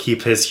Obama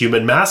keep his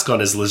human mask on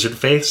his lizard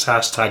face,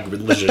 hashtag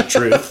lizard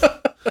truth.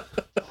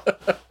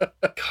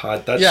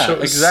 God, that show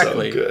is so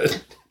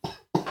good.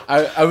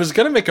 I was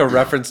going to make a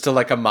reference to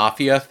like a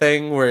mafia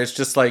thing where it's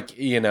just like,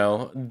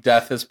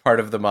 Death is part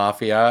of the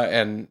mafia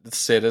and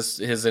Sid is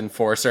his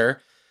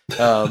enforcer.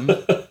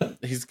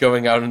 He's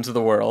going out into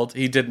the world.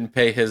 He didn't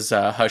pay his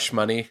hush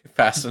money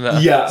fast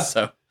enough. Yeah.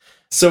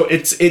 So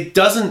it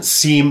doesn't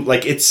seem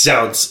like, it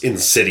sounds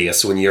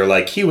insidious when you're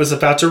like, he was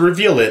about to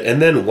reveal it,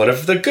 and then one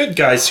of the good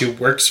guys who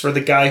works for the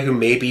guy who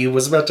maybe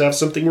was about to have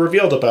something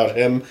revealed about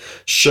him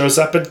shows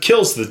up and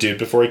kills the dude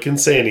before he can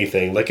say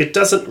anything. Like, it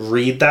doesn't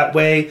read that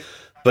way,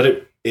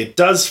 but it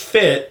does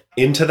fit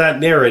into that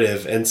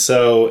narrative, and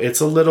so it's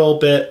a little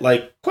bit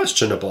like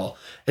questionable.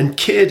 And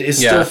Kid is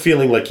still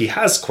feeling like he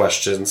has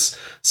questions.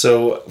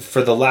 So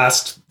for the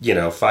last,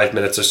 5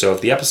 minutes or so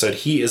of the episode,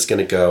 he is going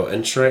to go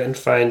and try and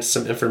find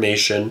some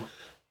information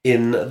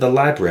in the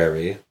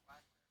library.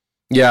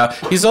 Yeah,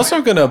 he's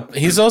also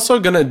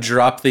gonna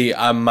drop the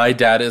 "my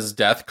dad is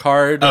death"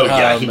 card. Oh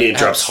yeah, he name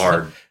drops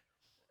hard.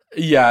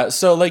 Yeah,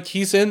 so like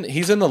he's in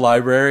the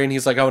library and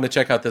he's like, I want to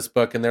check out this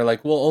book, and they're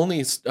like, well,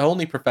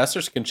 only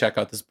professors can check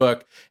out this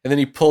book, and then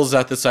he pulls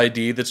out this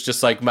ID that's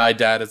just like, my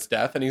dad is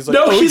death, and he's like,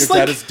 your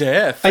dad is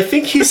death. I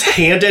think he's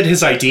handed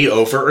his ID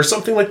over or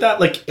something like that.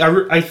 Like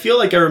I feel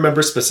like I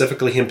remember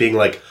specifically him being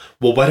like,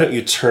 well, why don't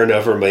you turn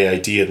over my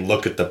ID and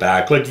look at the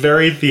back, like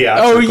very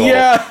theatrical. Oh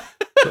yeah.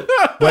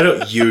 Why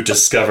don't you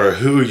discover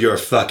who you're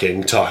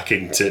fucking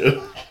talking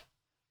to?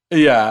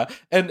 Yeah,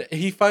 and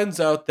he finds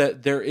out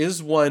that there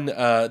is one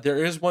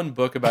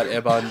book about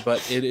Eban,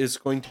 but it is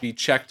going to be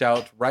checked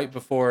out right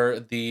before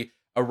the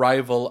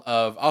arrival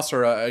of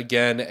Asura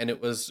again, and it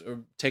was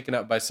taken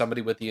up by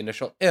somebody with the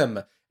initial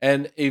M.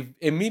 And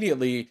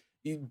immediately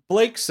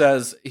Blake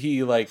says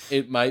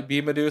it might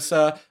be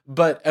Medusa,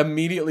 but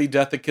immediately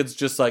Death the Kid's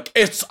just like,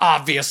 it's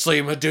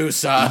obviously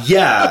Medusa.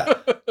 Yeah,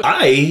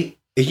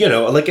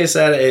 like I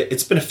said,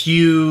 it's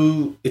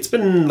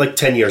been like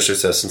 10 years or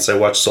so since I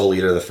watched Soul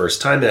Eater the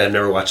first time, and I've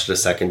never watched it a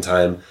second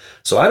time.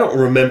 So I don't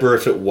remember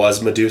if it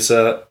was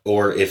Medusa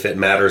or if it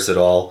matters at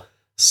all.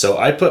 So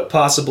I put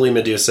possibly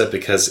Medusa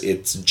because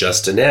it's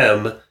just an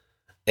M,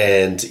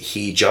 and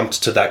he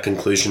jumped to that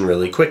conclusion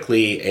really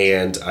quickly.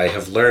 And I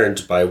have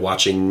learned by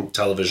watching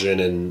television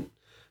and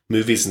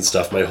movies and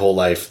stuff my whole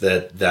life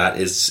that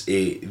is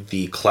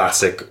the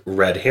classic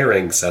red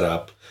herring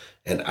setup.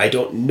 And I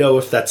don't know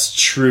if that's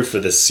true for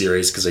this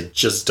series because I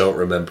just don't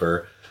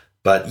remember.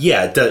 But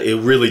yeah,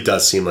 it really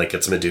does seem like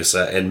it's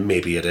Medusa, and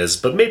maybe it is,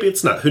 but maybe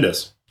it's not. Who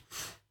knows?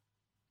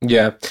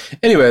 Yeah.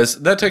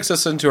 Anyways, that takes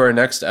us into our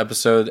next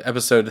episode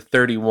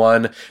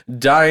 31,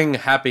 Dying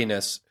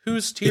Happiness.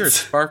 Whose tears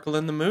sparkle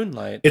in the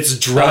moonlight? It's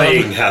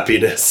drying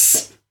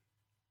happiness.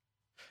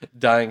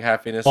 Dying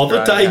Happiness.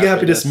 Although Dying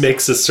Happiness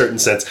makes a certain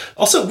sense.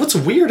 Also, what's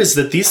weird is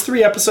that these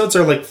 3 episodes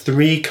are like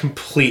 3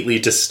 completely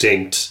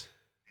distinct,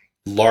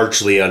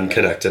 largely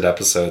unconnected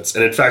episodes.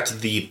 And in fact,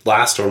 the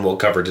last one we'll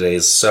cover today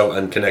is so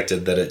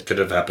unconnected that it could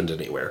have happened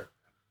anywhere.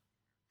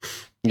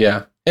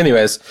 Yeah.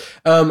 Anyways,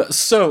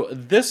 so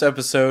this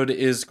episode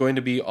is going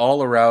to be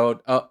all around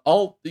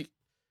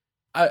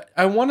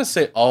I want to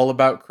say all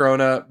about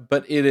Krona,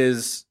 but it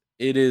is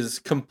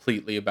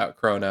completely about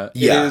Krona.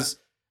 Yeah. It is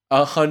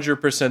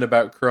 100%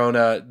 about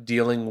Krona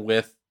dealing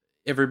with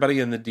everybody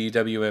in the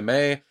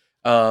DWMA.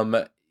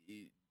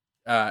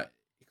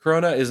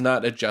 Krona is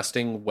not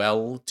adjusting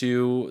well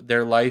to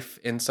their life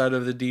inside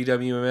of the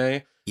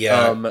DWMA.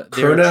 Yeah,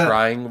 they're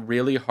trying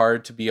really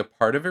hard to be a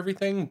part of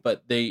everything,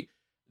 but they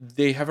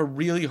have a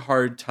really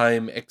hard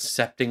time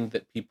accepting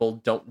that people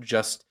don't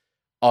just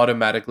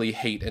automatically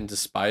hate and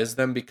despise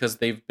them because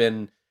they've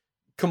been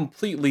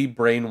completely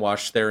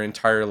brainwashed their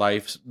entire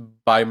lives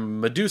by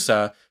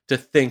Medusa to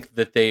think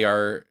that they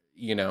are,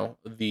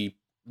 the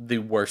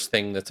worst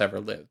thing that's ever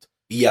lived.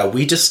 Yeah,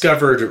 we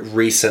discovered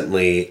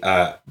recently,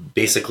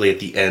 basically at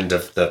the end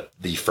of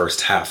the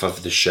first half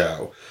of the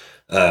show,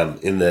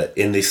 in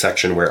the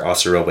section where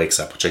Asura wakes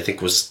up, which I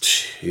think was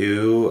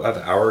 2 of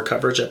our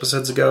coverage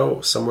episodes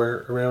ago,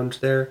 somewhere around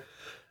there.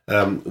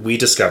 We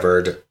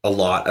discovered a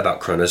lot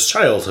about Krona's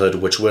childhood,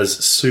 which was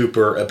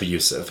super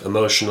abusive,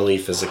 emotionally,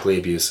 physically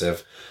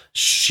abusive.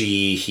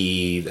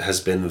 He has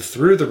been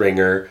through the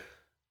ringer,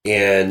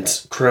 and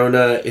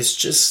Krona is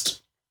just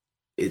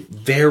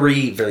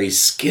very, very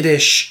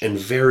skittish and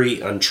very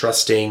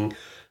untrusting,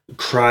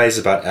 cries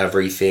about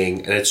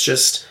everything, and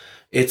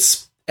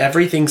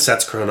everything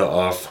sets Krona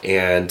off,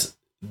 and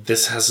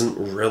this hasn't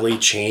really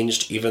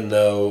changed, even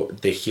though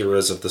the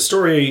heroes of the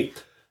story,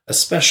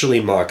 especially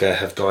Maka,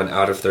 have gone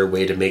out of their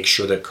way to make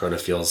sure that Krona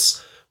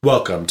feels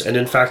welcomed. And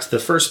in fact, the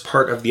first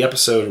part of the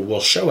episode will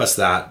show us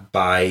that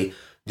by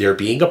there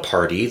being a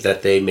party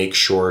that they make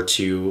sure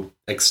to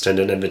extend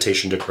an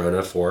invitation to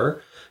Krona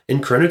for.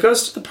 And Krona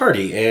goes to the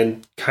party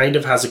and kind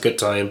of has a good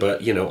time,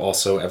 but,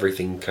 also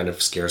everything kind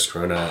of scares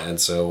Krona. And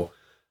so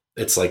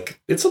it's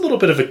a little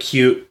bit of a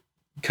cute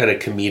kind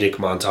of comedic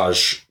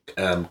montage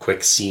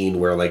quick scene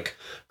where like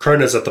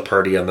Krona's at the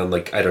party, and then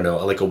like I don't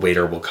know, like a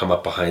waiter will come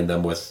up behind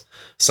them with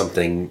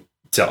something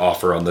to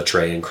offer on the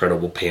tray, and Krona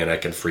will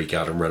panic and freak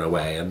out and run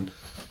away. And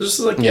it's just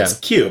like it's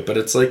cute, but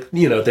it's like,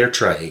 you know, they're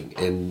trying,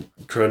 and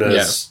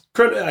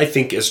Krona I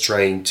think is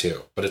trying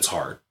too, but it's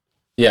hard.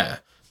 Yeah.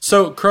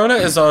 So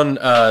Krona is on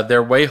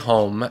their way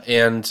home,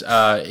 and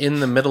in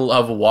the middle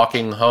of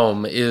walking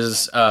home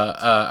is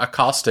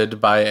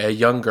accosted by a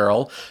young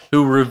girl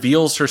who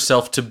reveals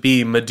herself to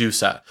be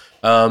Medusa.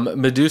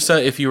 Medusa,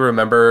 if you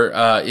remember,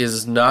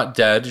 is not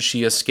dead.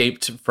 She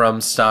escaped from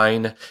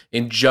Stein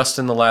in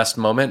the last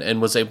moment and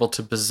was able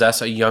to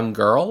possess a young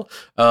girl.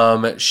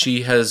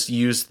 She has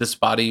used this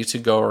body to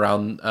go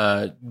around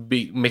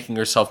making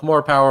herself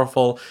more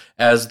powerful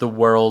as the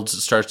world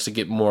starts to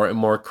get more and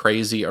more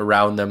crazy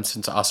around them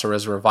since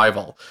Asura's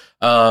revival.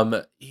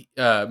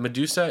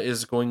 Medusa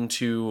is going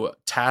to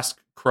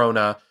task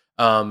Krona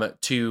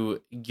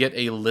to get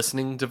a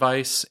listening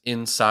device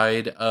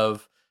inside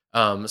of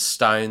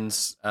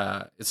Stein's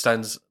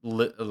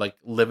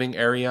living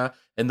area,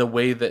 and the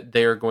way that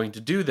they are going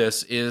to do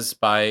this is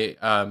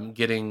by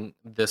getting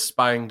this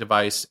spying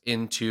device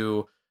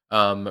into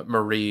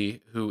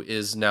Marie, who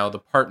is now the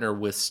partner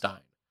with Stein.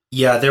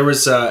 Yeah, there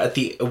was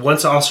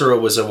once Asura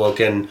was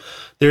awoken,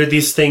 there are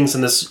these things in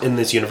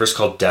this universe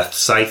called death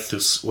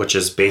scythes, which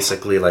is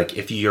basically like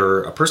if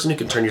you're a person who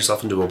can turn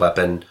yourself into a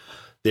weapon,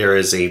 there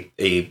is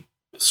a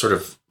sort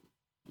of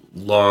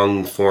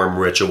long form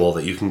ritual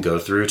that you can go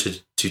through to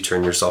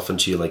turn yourself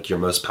into like your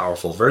most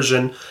powerful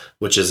version,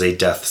 which is a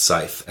death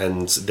scythe.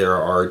 And there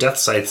are death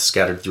scythes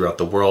scattered throughout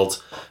the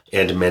world,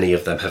 and many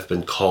of them have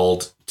been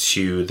called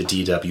to the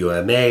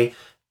DWMA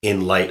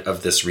in light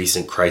of this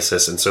recent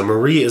crisis. And so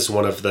Marie is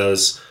one of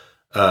those.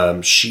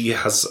 She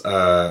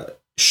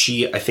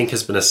I think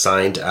has been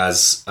assigned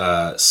as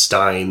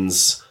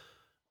Stein's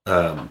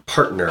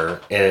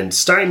partner, and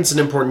Stein's an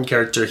important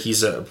character.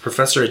 He's a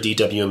professor at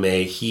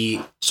DWMA.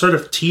 He sort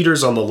of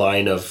teeters on the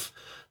line of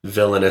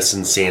villainous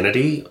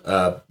insanity,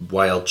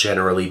 while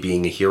generally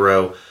being a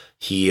hero.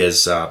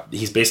 He's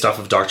based off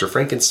of Dr.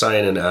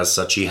 Frankenstein, and as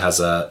such, he has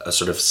a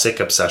sort of sick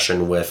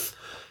obsession with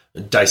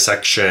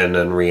dissection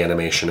and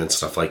reanimation and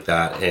stuff like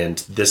that. And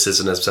this is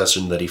an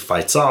obsession that he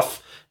fights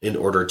off in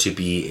order to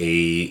be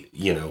a,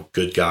 you know,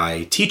 good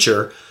guy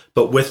teacher.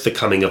 But with the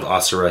coming of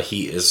Asura,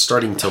 he is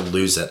starting to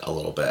lose it a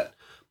little bit.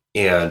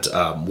 And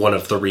one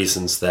of the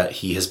reasons that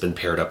he has been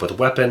paired up with a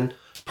weapon,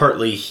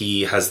 partly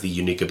he has the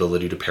unique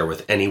ability to pair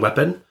with any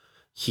weapon.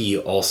 He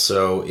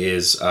also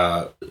is,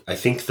 I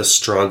think, the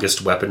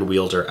strongest weapon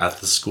wielder at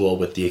the school,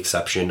 with the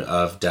exception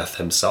of Death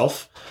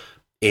himself.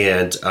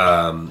 And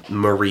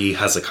Marie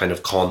has a kind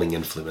of calming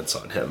influence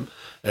on him.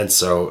 And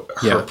so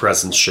her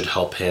presence should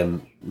help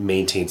him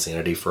maintain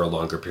sanity for a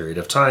longer period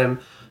of time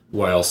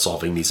while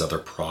solving these other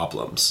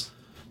problems.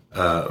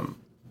 And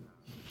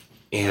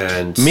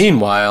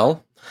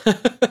meanwhile,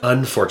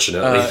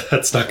 unfortunately,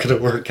 that's not going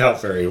to work out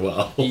very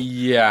well.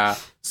 Yeah.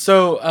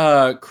 So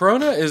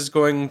Krona is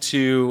going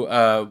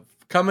to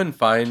come and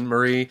find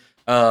Marie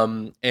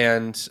and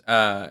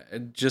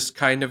just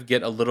kind of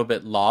get a little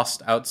bit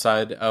lost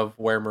outside of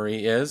where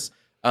Marie is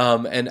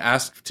and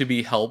ask to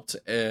be helped.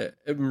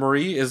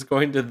 Marie is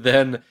going to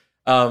then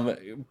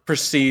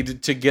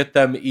proceed to get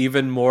them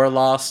even more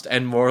lost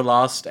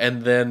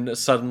and then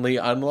suddenly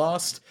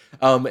unlost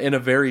in a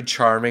very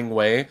charming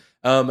way.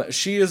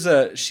 She's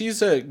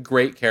a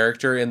great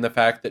character in the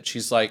fact that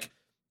she's like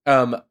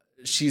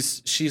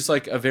she's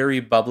like a very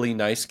bubbly,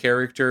 nice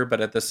character,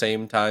 but at the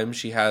same time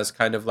she has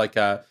kind of like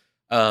a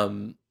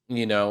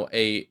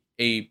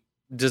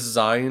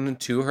design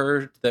to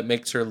her that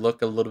makes her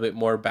look a little bit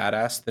more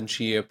badass than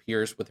she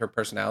appears with her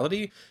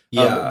personality.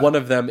 One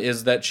of them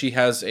is that she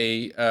has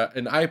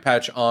an eye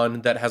patch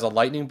on that has a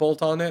lightning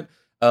bolt on it.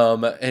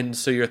 And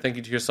so you're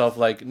thinking to yourself,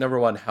 like, number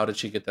one, how did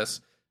she get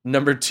this?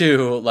 Number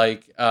two,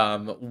 like,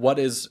 what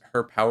is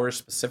her power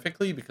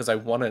specifically? Because I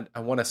want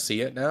to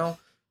see it now.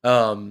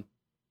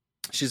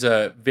 She's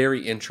a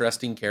very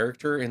interesting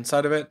character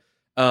inside of it.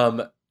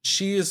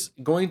 She is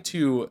going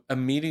to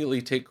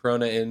immediately take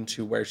Krona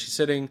into where she's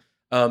sitting,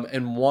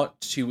 and want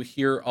to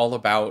hear all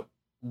about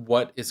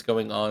what is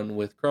going on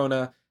with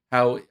Krona,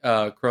 how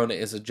Krona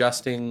is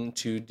adjusting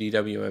to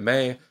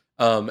DWMA,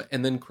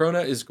 and then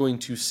Krona is going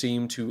to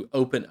seem to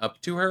open up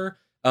to her,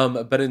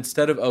 but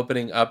instead of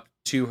opening up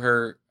to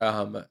her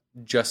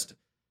just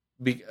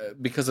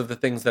because of the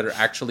things that are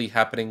actually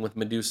happening with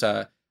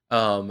Medusa,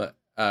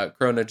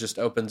 Krona just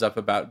opens up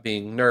about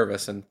being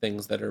nervous and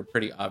things that are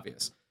pretty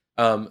obvious.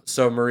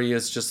 So Marie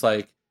is just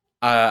like,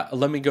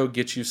 let me go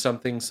get you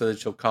something so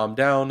that you'll calm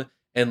down,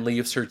 and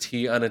leaves her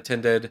tea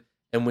unattended.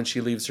 And when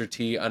she leaves her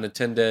tea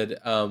unattended,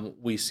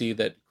 we see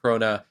that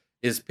Krona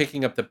is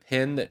picking up the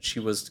pin that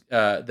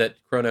that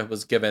Krona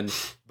was given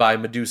by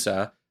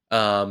Medusa,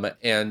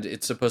 and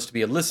it's supposed to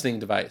be a listening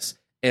device.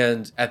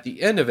 And at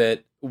the end of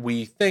it,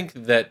 we think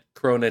that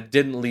Krona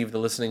didn't leave the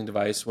listening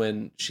device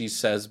when she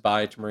says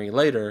bye to Marie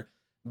later,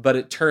 but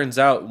it turns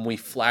out when we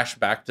flash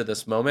back to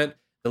this moment,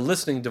 the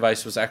listening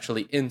device was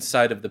actually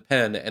inside of the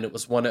pen, and it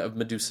was one of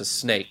Medusa's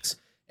snakes.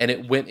 and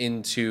it went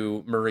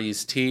into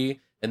Marie's tea,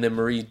 and then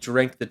Marie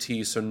drank the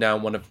tea, so now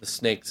one of the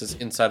snakes is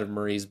inside of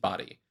Marie's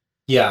body.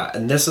 Yeah,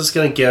 and this is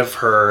going to give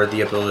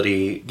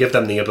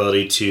them the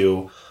ability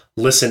to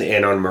listen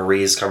in on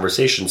Marie's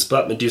conversations.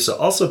 But Medusa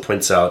also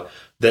points out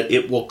that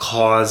it will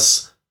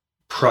cause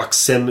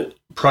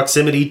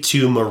proximity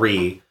to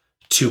Marie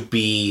to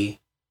be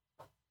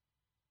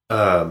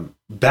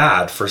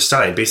bad for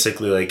Stein.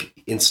 Basically, like,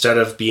 instead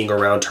of being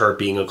around her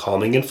being a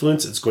calming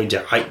influence, it's going to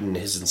heighten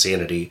his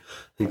insanity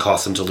and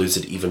cause him to lose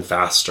it even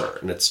faster.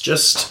 And it's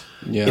just...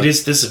 Yeah. It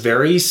is this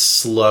very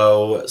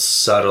slow,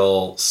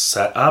 subtle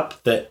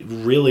setup that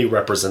really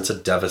represents a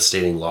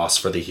devastating loss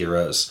for the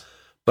heroes.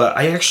 But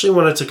I actually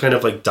wanted to kind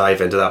of like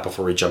dive into that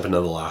before we jump into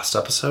the last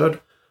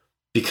episode,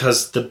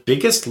 because the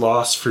biggest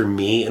loss for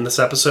me in this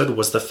episode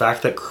was the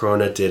fact that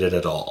Krona did it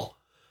at all.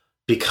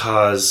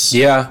 Because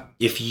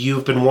if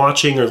you've been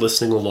watching or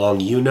listening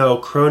along, you know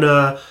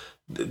Krona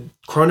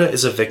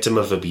is a victim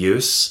of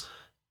abuse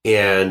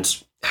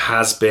and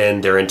has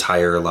been their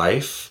entire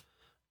life.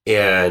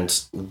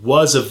 And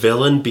was a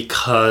villain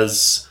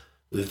because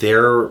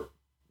their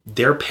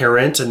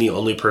parent and the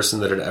only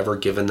person that had ever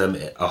given them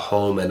a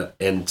home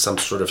and some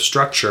sort of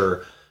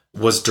structure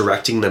was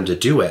directing them to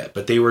do it.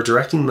 But they were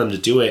directing them to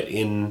do it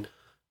in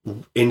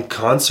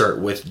concert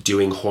with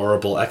doing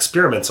horrible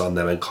experiments on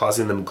them and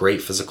causing them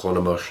great physical and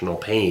emotional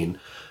pain.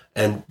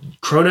 And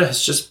Krona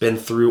has just been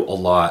through a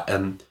lot.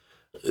 And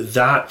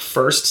that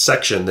first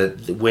section,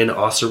 that when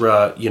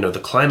Asura, the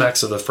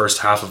climax of the first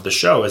half of the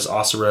show is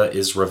Asura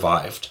is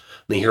revived.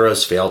 The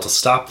heroes fail to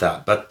stop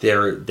that, but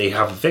they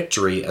have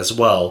victory as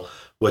well,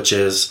 which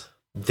is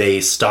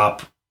they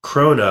stop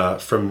Krona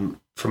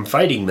from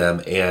fighting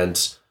them and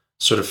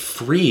sort of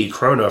free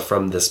Krona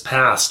from this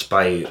past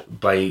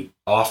by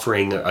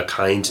offering a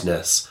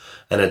kindness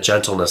and a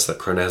gentleness that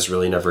Krona has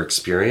really never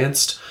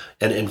experienced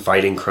and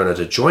inviting Krona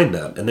to join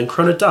them. And then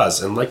Krona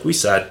does. And like we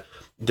said,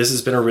 this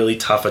has been a really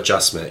tough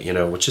adjustment,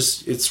 which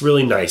is, it's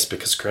really nice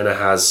because Krona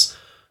has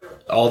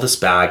all this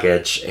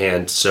baggage.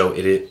 And so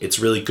it's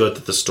really good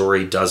that the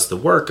story does the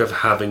work of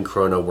having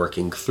Krona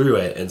working through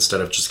it instead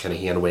of just kind of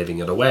hand waving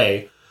it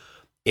away.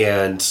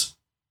 And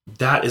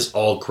that is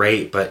all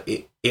great, but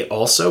it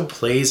also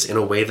plays in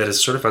a way that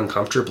is sort of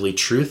uncomfortably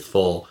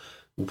truthful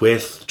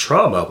with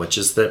trauma, which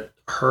is that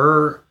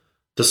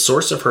the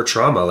source of her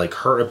trauma, like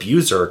her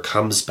abuser,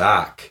 comes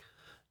back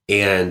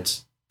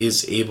and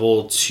is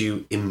able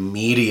to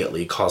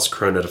immediately cause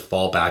Krona to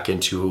fall back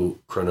into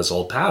Krona's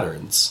old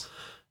patterns.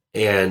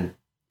 And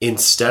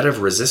instead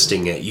of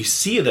resisting it, you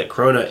see that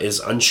Krona is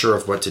unsure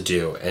of what to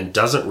do and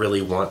doesn't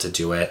really want to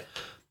do it.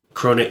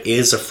 Krona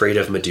is afraid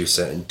of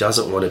Medusa and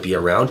doesn't want to be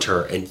around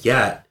her. And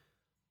yet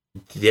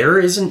there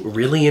isn't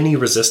really any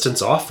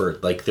resistance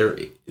offered. Like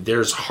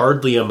there's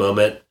hardly a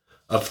moment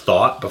of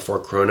thought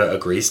before Krona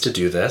agrees to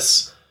do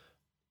this.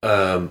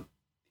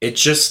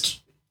 It's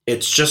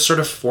just sort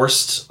of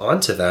forced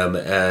onto them,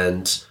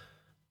 and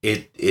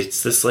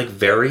it's this like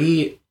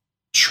very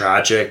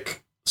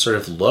tragic sort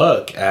of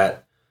look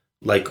at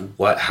like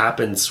what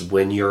happens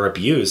when you're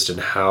abused and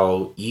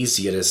how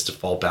easy it is to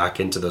fall back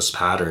into those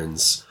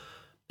patterns.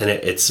 And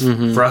it's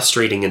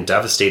frustrating and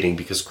devastating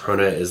because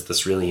Krona is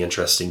this really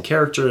interesting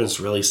character and it's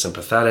really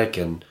sympathetic,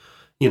 and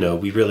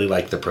we really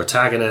like the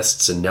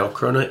protagonists, and now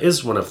Krona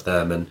is one of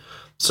them. And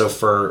so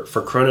for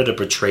Krona to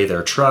betray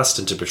their trust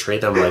and to betray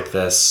them like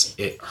this,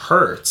 it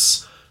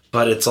hurts.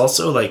 But it's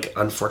also, like,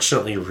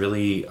 unfortunately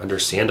really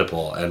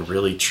understandable and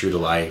really true to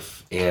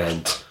life.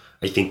 And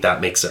I think that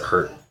makes it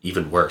hurt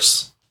even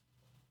worse.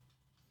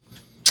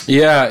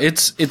 Yeah,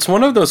 it's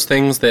one of those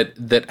things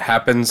that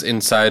happens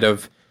inside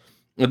of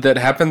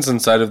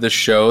this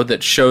show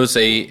that shows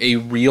a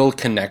real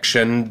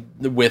connection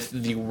with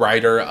the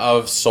writer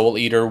of Soul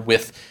Eater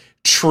with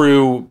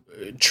true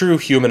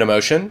human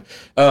emotion,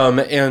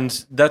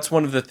 and that's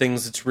one of the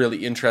things that's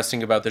really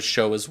interesting about this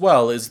show as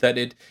well, is that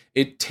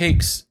it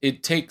takes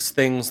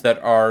things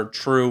that are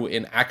true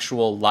in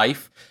actual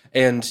life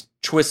and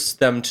twists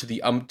them to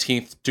the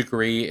umpteenth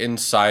degree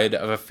inside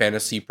of a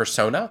fantasy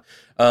persona,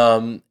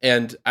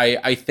 and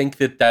I think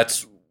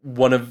that's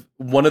one of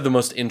the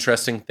most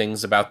interesting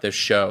things about this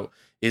show,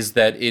 is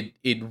that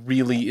it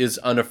really is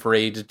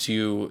unafraid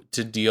to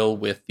deal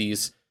with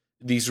these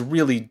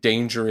really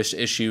dangerous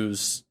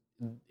issues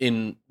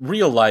in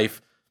real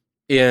life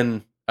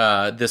in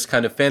this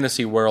kind of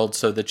fantasy world,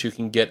 so that you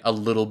can get a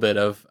little bit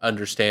of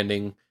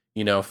understanding,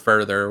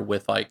 further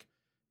with, like,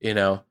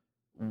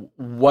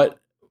 what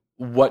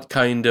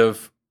kind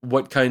of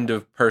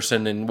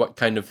person and what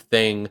kind of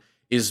thing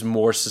is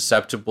more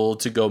susceptible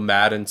to go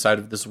mad inside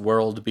of this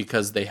world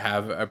because they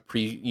have a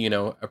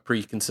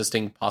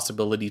pre-consisting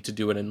possibility to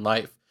do it in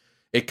life.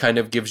 It kind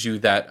of gives you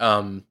that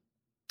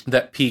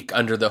peek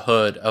under the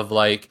hood of,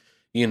 like,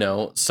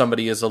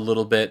 somebody is a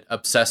little bit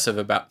obsessive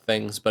about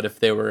things, but if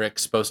they were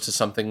exposed to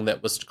something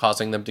that was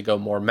causing them to go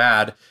more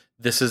mad,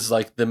 this is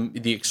like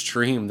the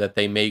extreme that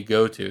they may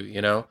go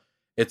to.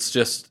 It's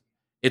just,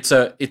 it's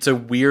a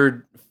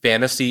weird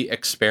fantasy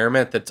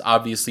experiment that's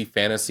obviously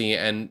fantasy,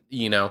 and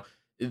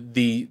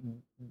the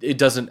it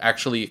doesn't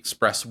actually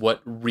express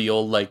what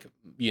real, like,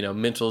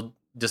 mental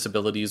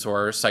disabilities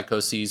or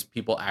psychoses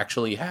people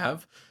actually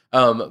have.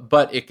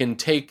 But it can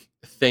take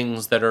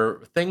things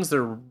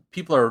that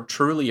people are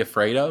truly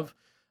afraid of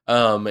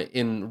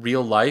in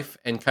real life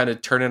and kind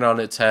of turn it on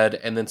its head,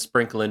 and then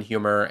sprinkle in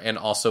humor and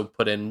also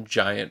put in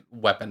giant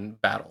weapon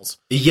battles.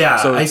 Yeah,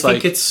 so I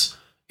think it's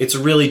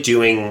really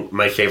doing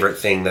my favorite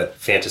thing that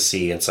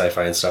fantasy and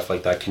sci-fi and stuff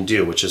like that can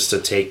do, which is to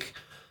take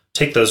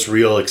those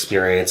real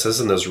experiences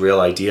and those real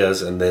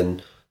ideas and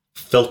then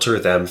filter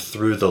them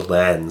through the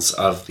lens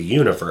of the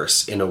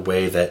universe in a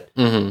way that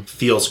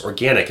feels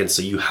organic. And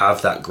so you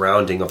have that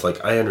grounding of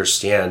like, I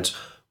understand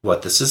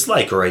what this is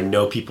like, or I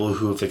know people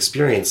who have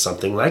experienced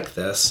something like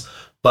this,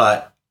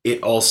 but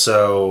it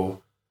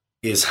also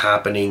is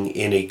happening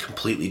in a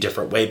completely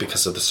different way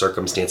because of the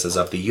circumstances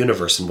of the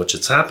universe in which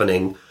it's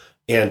happening.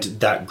 And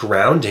that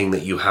grounding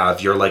that you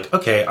have, you're like,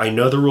 okay, I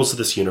know the rules of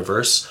this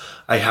universe.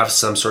 I have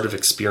some sort of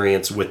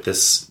experience with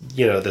this,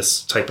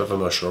 this type of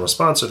emotional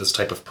response or this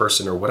type of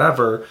person or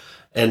whatever.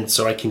 And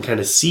so I can kind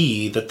of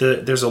see that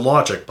there's a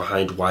logic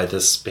behind why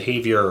this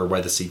behavior or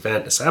why this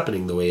event is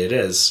happening the way it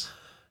is.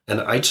 And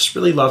I just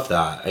really love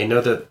that. I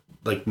know that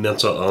like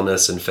mental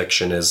illness in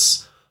fiction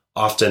is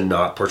often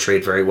not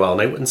portrayed very well.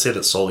 And I wouldn't say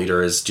that Soul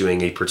Eater is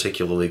doing a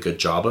particularly good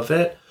job of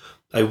it.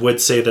 I would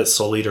say that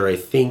Soul Eater, I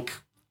think,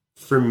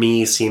 for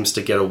me, seems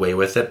to get away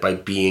with it by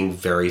being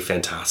very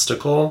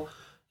fantastical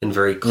and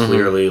very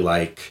clearly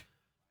like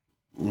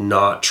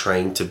not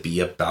trying to be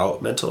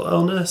about mental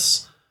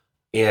illness.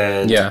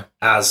 And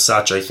as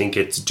such, I think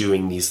it's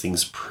doing these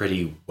things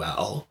pretty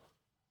well.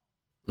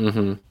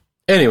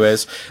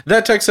 Anyways,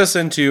 that takes us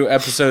into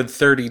episode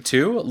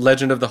 32,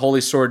 Legend of the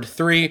Holy Sword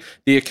 3,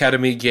 The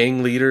Academy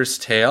Gang Leader's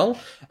Tale.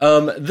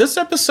 This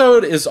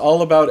episode is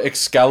all about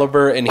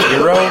Excalibur and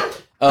Hero.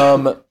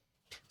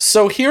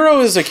 So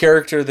Hero is a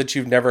character that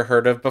you've never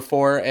heard of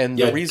before, and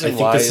the reason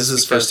why this is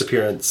his first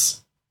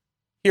appearance.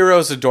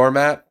 Hero's a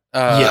doormat.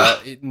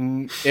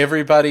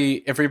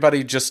 Everybody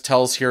just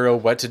tells Hero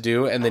what to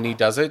do, and then he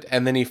does it,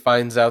 and then he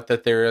finds out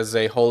that there is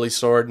a holy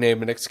sword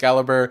named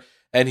Excalibur,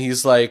 and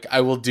he's like,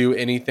 I will do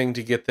anything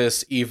to get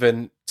this,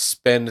 even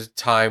spend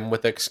time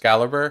with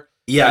Excalibur.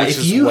 Yeah,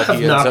 if you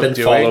have not been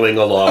following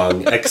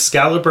along,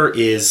 Excalibur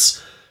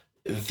is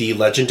the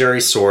legendary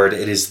sword.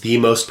 It is the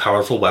most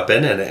powerful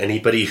weapon, and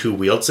anybody who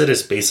wields it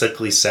is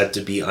basically said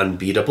to be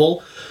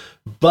unbeatable.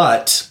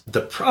 But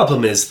the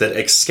problem is that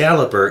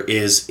Excalibur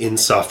is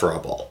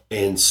insufferable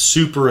and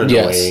super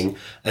annoying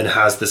and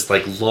has this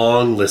like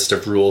long list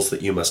of rules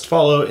that you must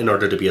follow in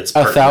order to be its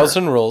partner.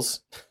 1,000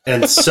 rules.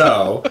 And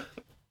so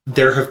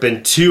there have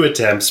been 2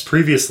 attempts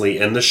previously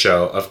in the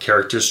show of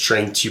characters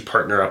trying to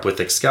partner up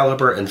with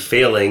Excalibur and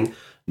failing,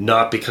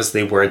 not because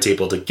they weren't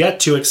able to get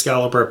to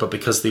Excalibur, but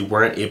because they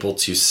weren't able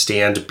to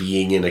stand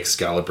being in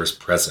Excalibur's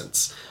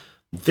presence.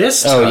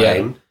 This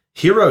time,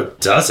 Hero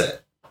does it.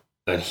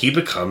 And he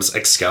becomes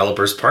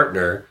Excalibur's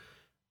partner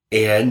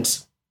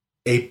and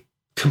a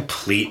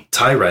complete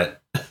tyrant.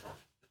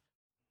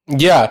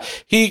 Yeah,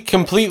 he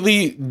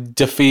completely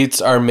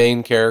defeats our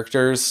main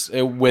characters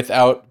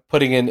without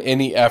putting in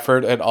any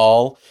effort at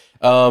all.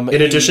 In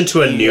addition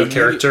to a new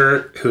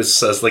character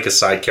who's like a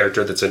side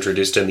character that's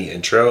introduced in the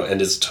intro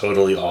and is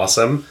totally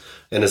awesome,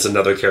 and is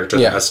another character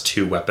that has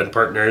 2 weapon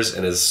partners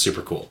and is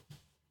super cool.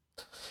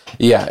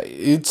 Yeah,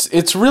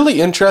 it's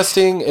really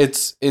interesting.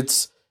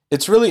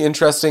 It's really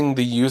interesting,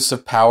 the use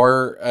of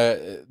power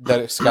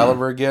that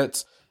Excalibur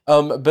gets.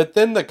 But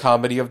then the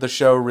comedy of the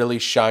show really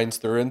shines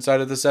through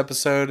inside of this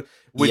episode,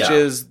 which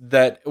is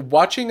that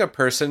watching a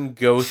person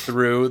go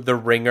through the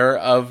ringer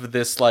of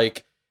this,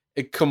 like,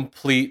 a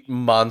complete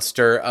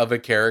monster of a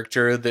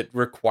character that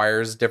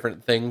requires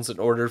different things in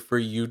order for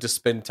you to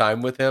spend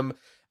time with him,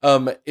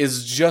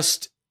 it's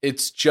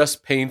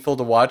just painful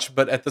to watch.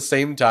 But at the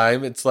same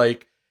time, it's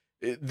like,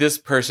 this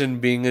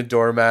person being a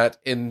doormat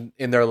in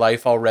their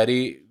life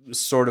already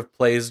sort of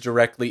plays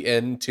directly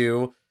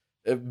into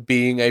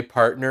being a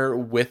partner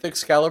with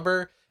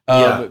Excalibur,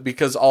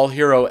 because all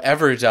Hero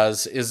ever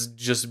does is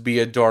just be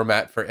a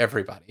doormat for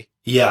everybody.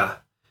 Yeah,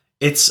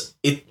 it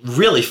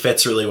really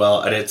fits really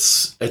well, and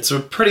it's a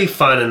pretty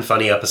fun and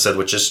funny episode,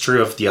 which is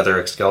true of the other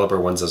Excalibur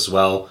ones as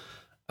well.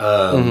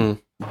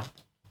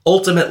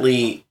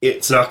 Ultimately,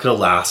 it's not going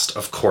to last,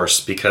 of course,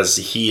 because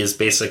he has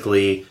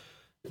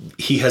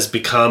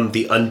become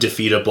the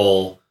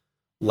undefeatable,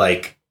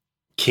 like,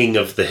 king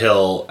of the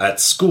hill at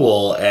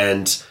school,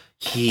 and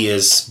he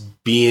is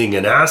being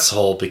an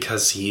asshole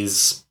because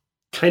he's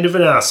kind of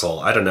an asshole.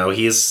 I don't know.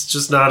 He's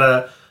just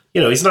not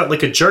he's not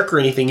like a jerk or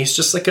anything. He's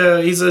just like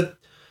he's a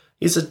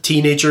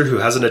teenager who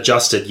hasn't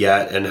adjusted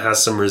yet and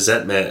has some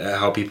resentment at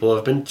how people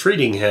have been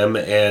treating him,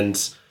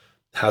 and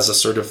has a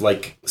sort of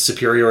like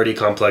superiority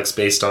complex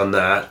based on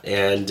that,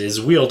 and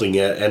is wielding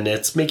it, and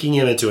it's making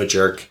him into a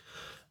jerk.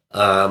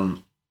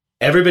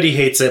 Everybody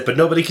hates it, but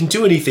nobody can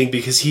do anything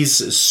because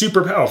he's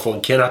super powerful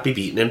and cannot be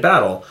beaten in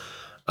battle.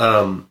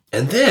 And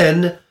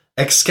then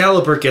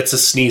Excalibur gets a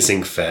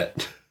sneezing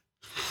fit.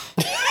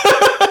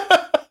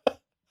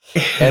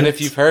 And if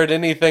you've heard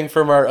anything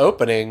from our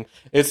opening,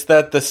 it's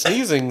that the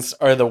sneezings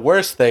are the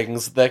worst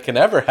things that can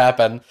ever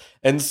happen.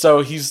 And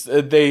so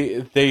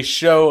they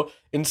show,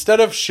 instead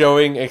of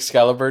showing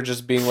Excalibur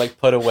just being like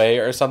put away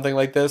or something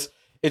like this,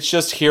 it's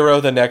just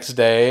Hero the next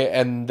day,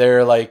 and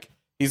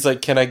he's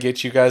like, "Can I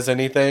get you guys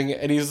anything?"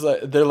 And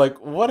they're like,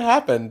 "What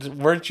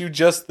happened? Weren't you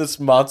just this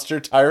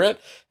monster tyrant?"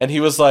 And he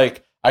was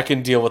like, "I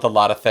can deal with a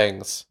lot of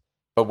things."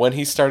 But when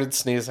he started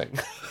sneezing.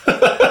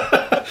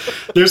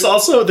 There's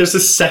a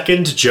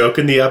second joke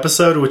in the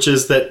episode, which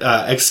is that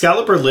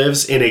Excalibur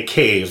lives in a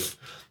cave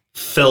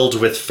filled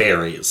with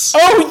fairies.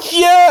 Oh,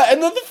 yeah!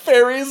 And then the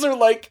fairies are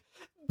like,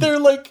 they're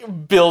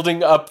like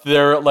building up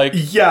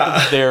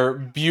their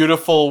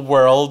beautiful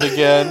world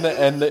again,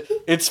 and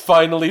it's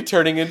finally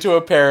turning into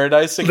a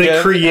paradise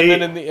again. And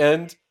then in the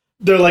end,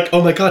 they're like,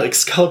 "Oh my god,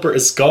 Excalibur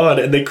is gone,"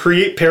 and they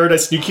create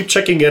paradise, and you keep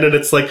checking in, and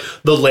it's like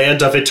the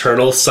land of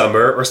eternal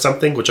summer or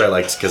something, which I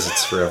liked because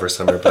it's forever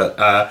summer,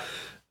 but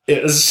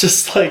it was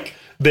just like,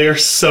 they're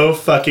so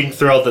fucking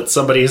thrilled that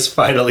somebody has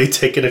finally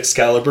taken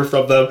Excalibur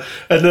from them,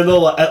 and then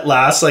at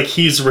last, like,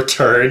 he's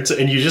returned,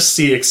 and you just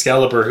see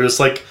Excalibur, who's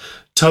like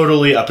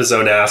totally up his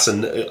own ass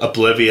and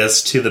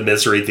oblivious to the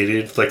misery that he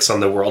inflicts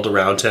on the world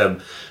around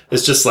him.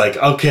 It's just like,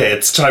 okay,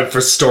 it's time for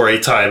story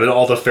time, and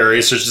all the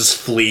fairies are just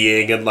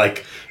fleeing and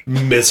like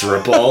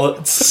miserable.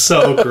 It's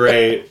so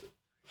great.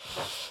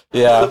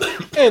 Yeah.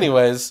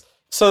 Anyways,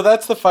 so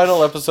that's the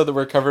final episode that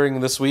we're covering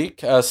this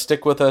week.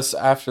 Stick with us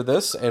after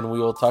this, and we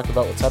will talk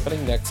about what's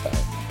happening next time.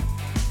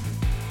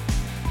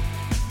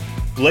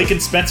 Blake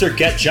and Spencer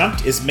Get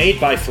Jumped is made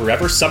by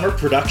Forever Summer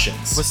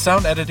Productions, with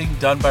sound editing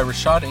done by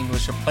Rashad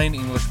English of Plain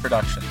English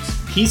Productions.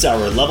 He's our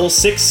level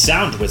 6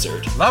 sound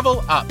wizard.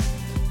 Level up!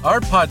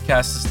 Our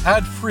podcast is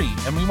ad-free,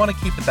 and we want to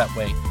keep it that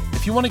way.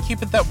 If you want to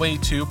keep it that way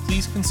too,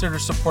 please consider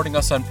supporting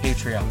us on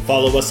Patreon.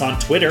 Follow us on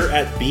Twitter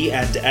at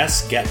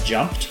B&S Get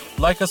Jumped.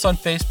 Like us on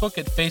Facebook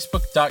at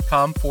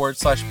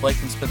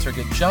facebook.com/Blake and Spencer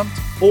Get Jumped.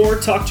 Or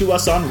talk to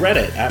us on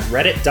Reddit at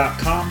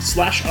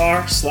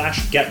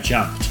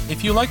reddit.com/r/getjumped.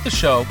 If you like the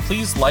show,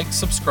 please like,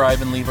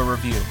 subscribe, and leave a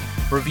review.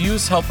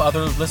 Reviews help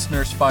other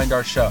listeners find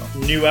our show.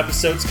 New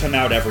episodes come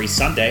out every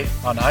Sunday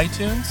on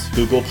iTunes,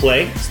 Google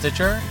Play,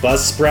 Stitcher,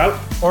 Buzzsprout,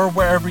 or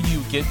wherever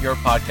you get your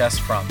podcasts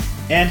from.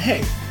 And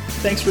hey,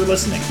 thanks for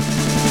listening.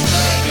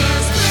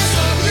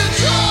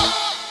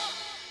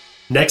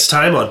 Next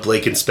time on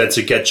Blake and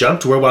Spencer Get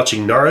Jumped, we're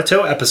watching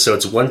Naruto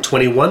episodes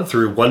 121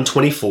 through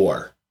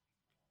 124.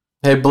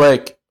 Hey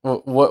Blake,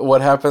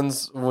 what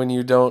happens when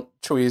you don't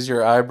tweeze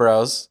your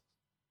eyebrows?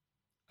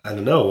 I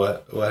don't know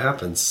what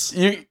happens.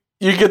 You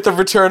get the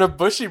return of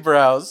bushy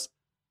brows.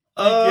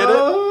 You get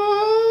it?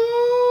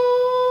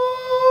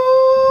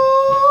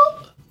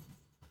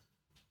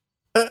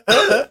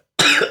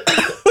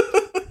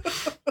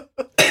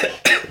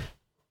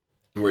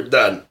 We're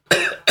done.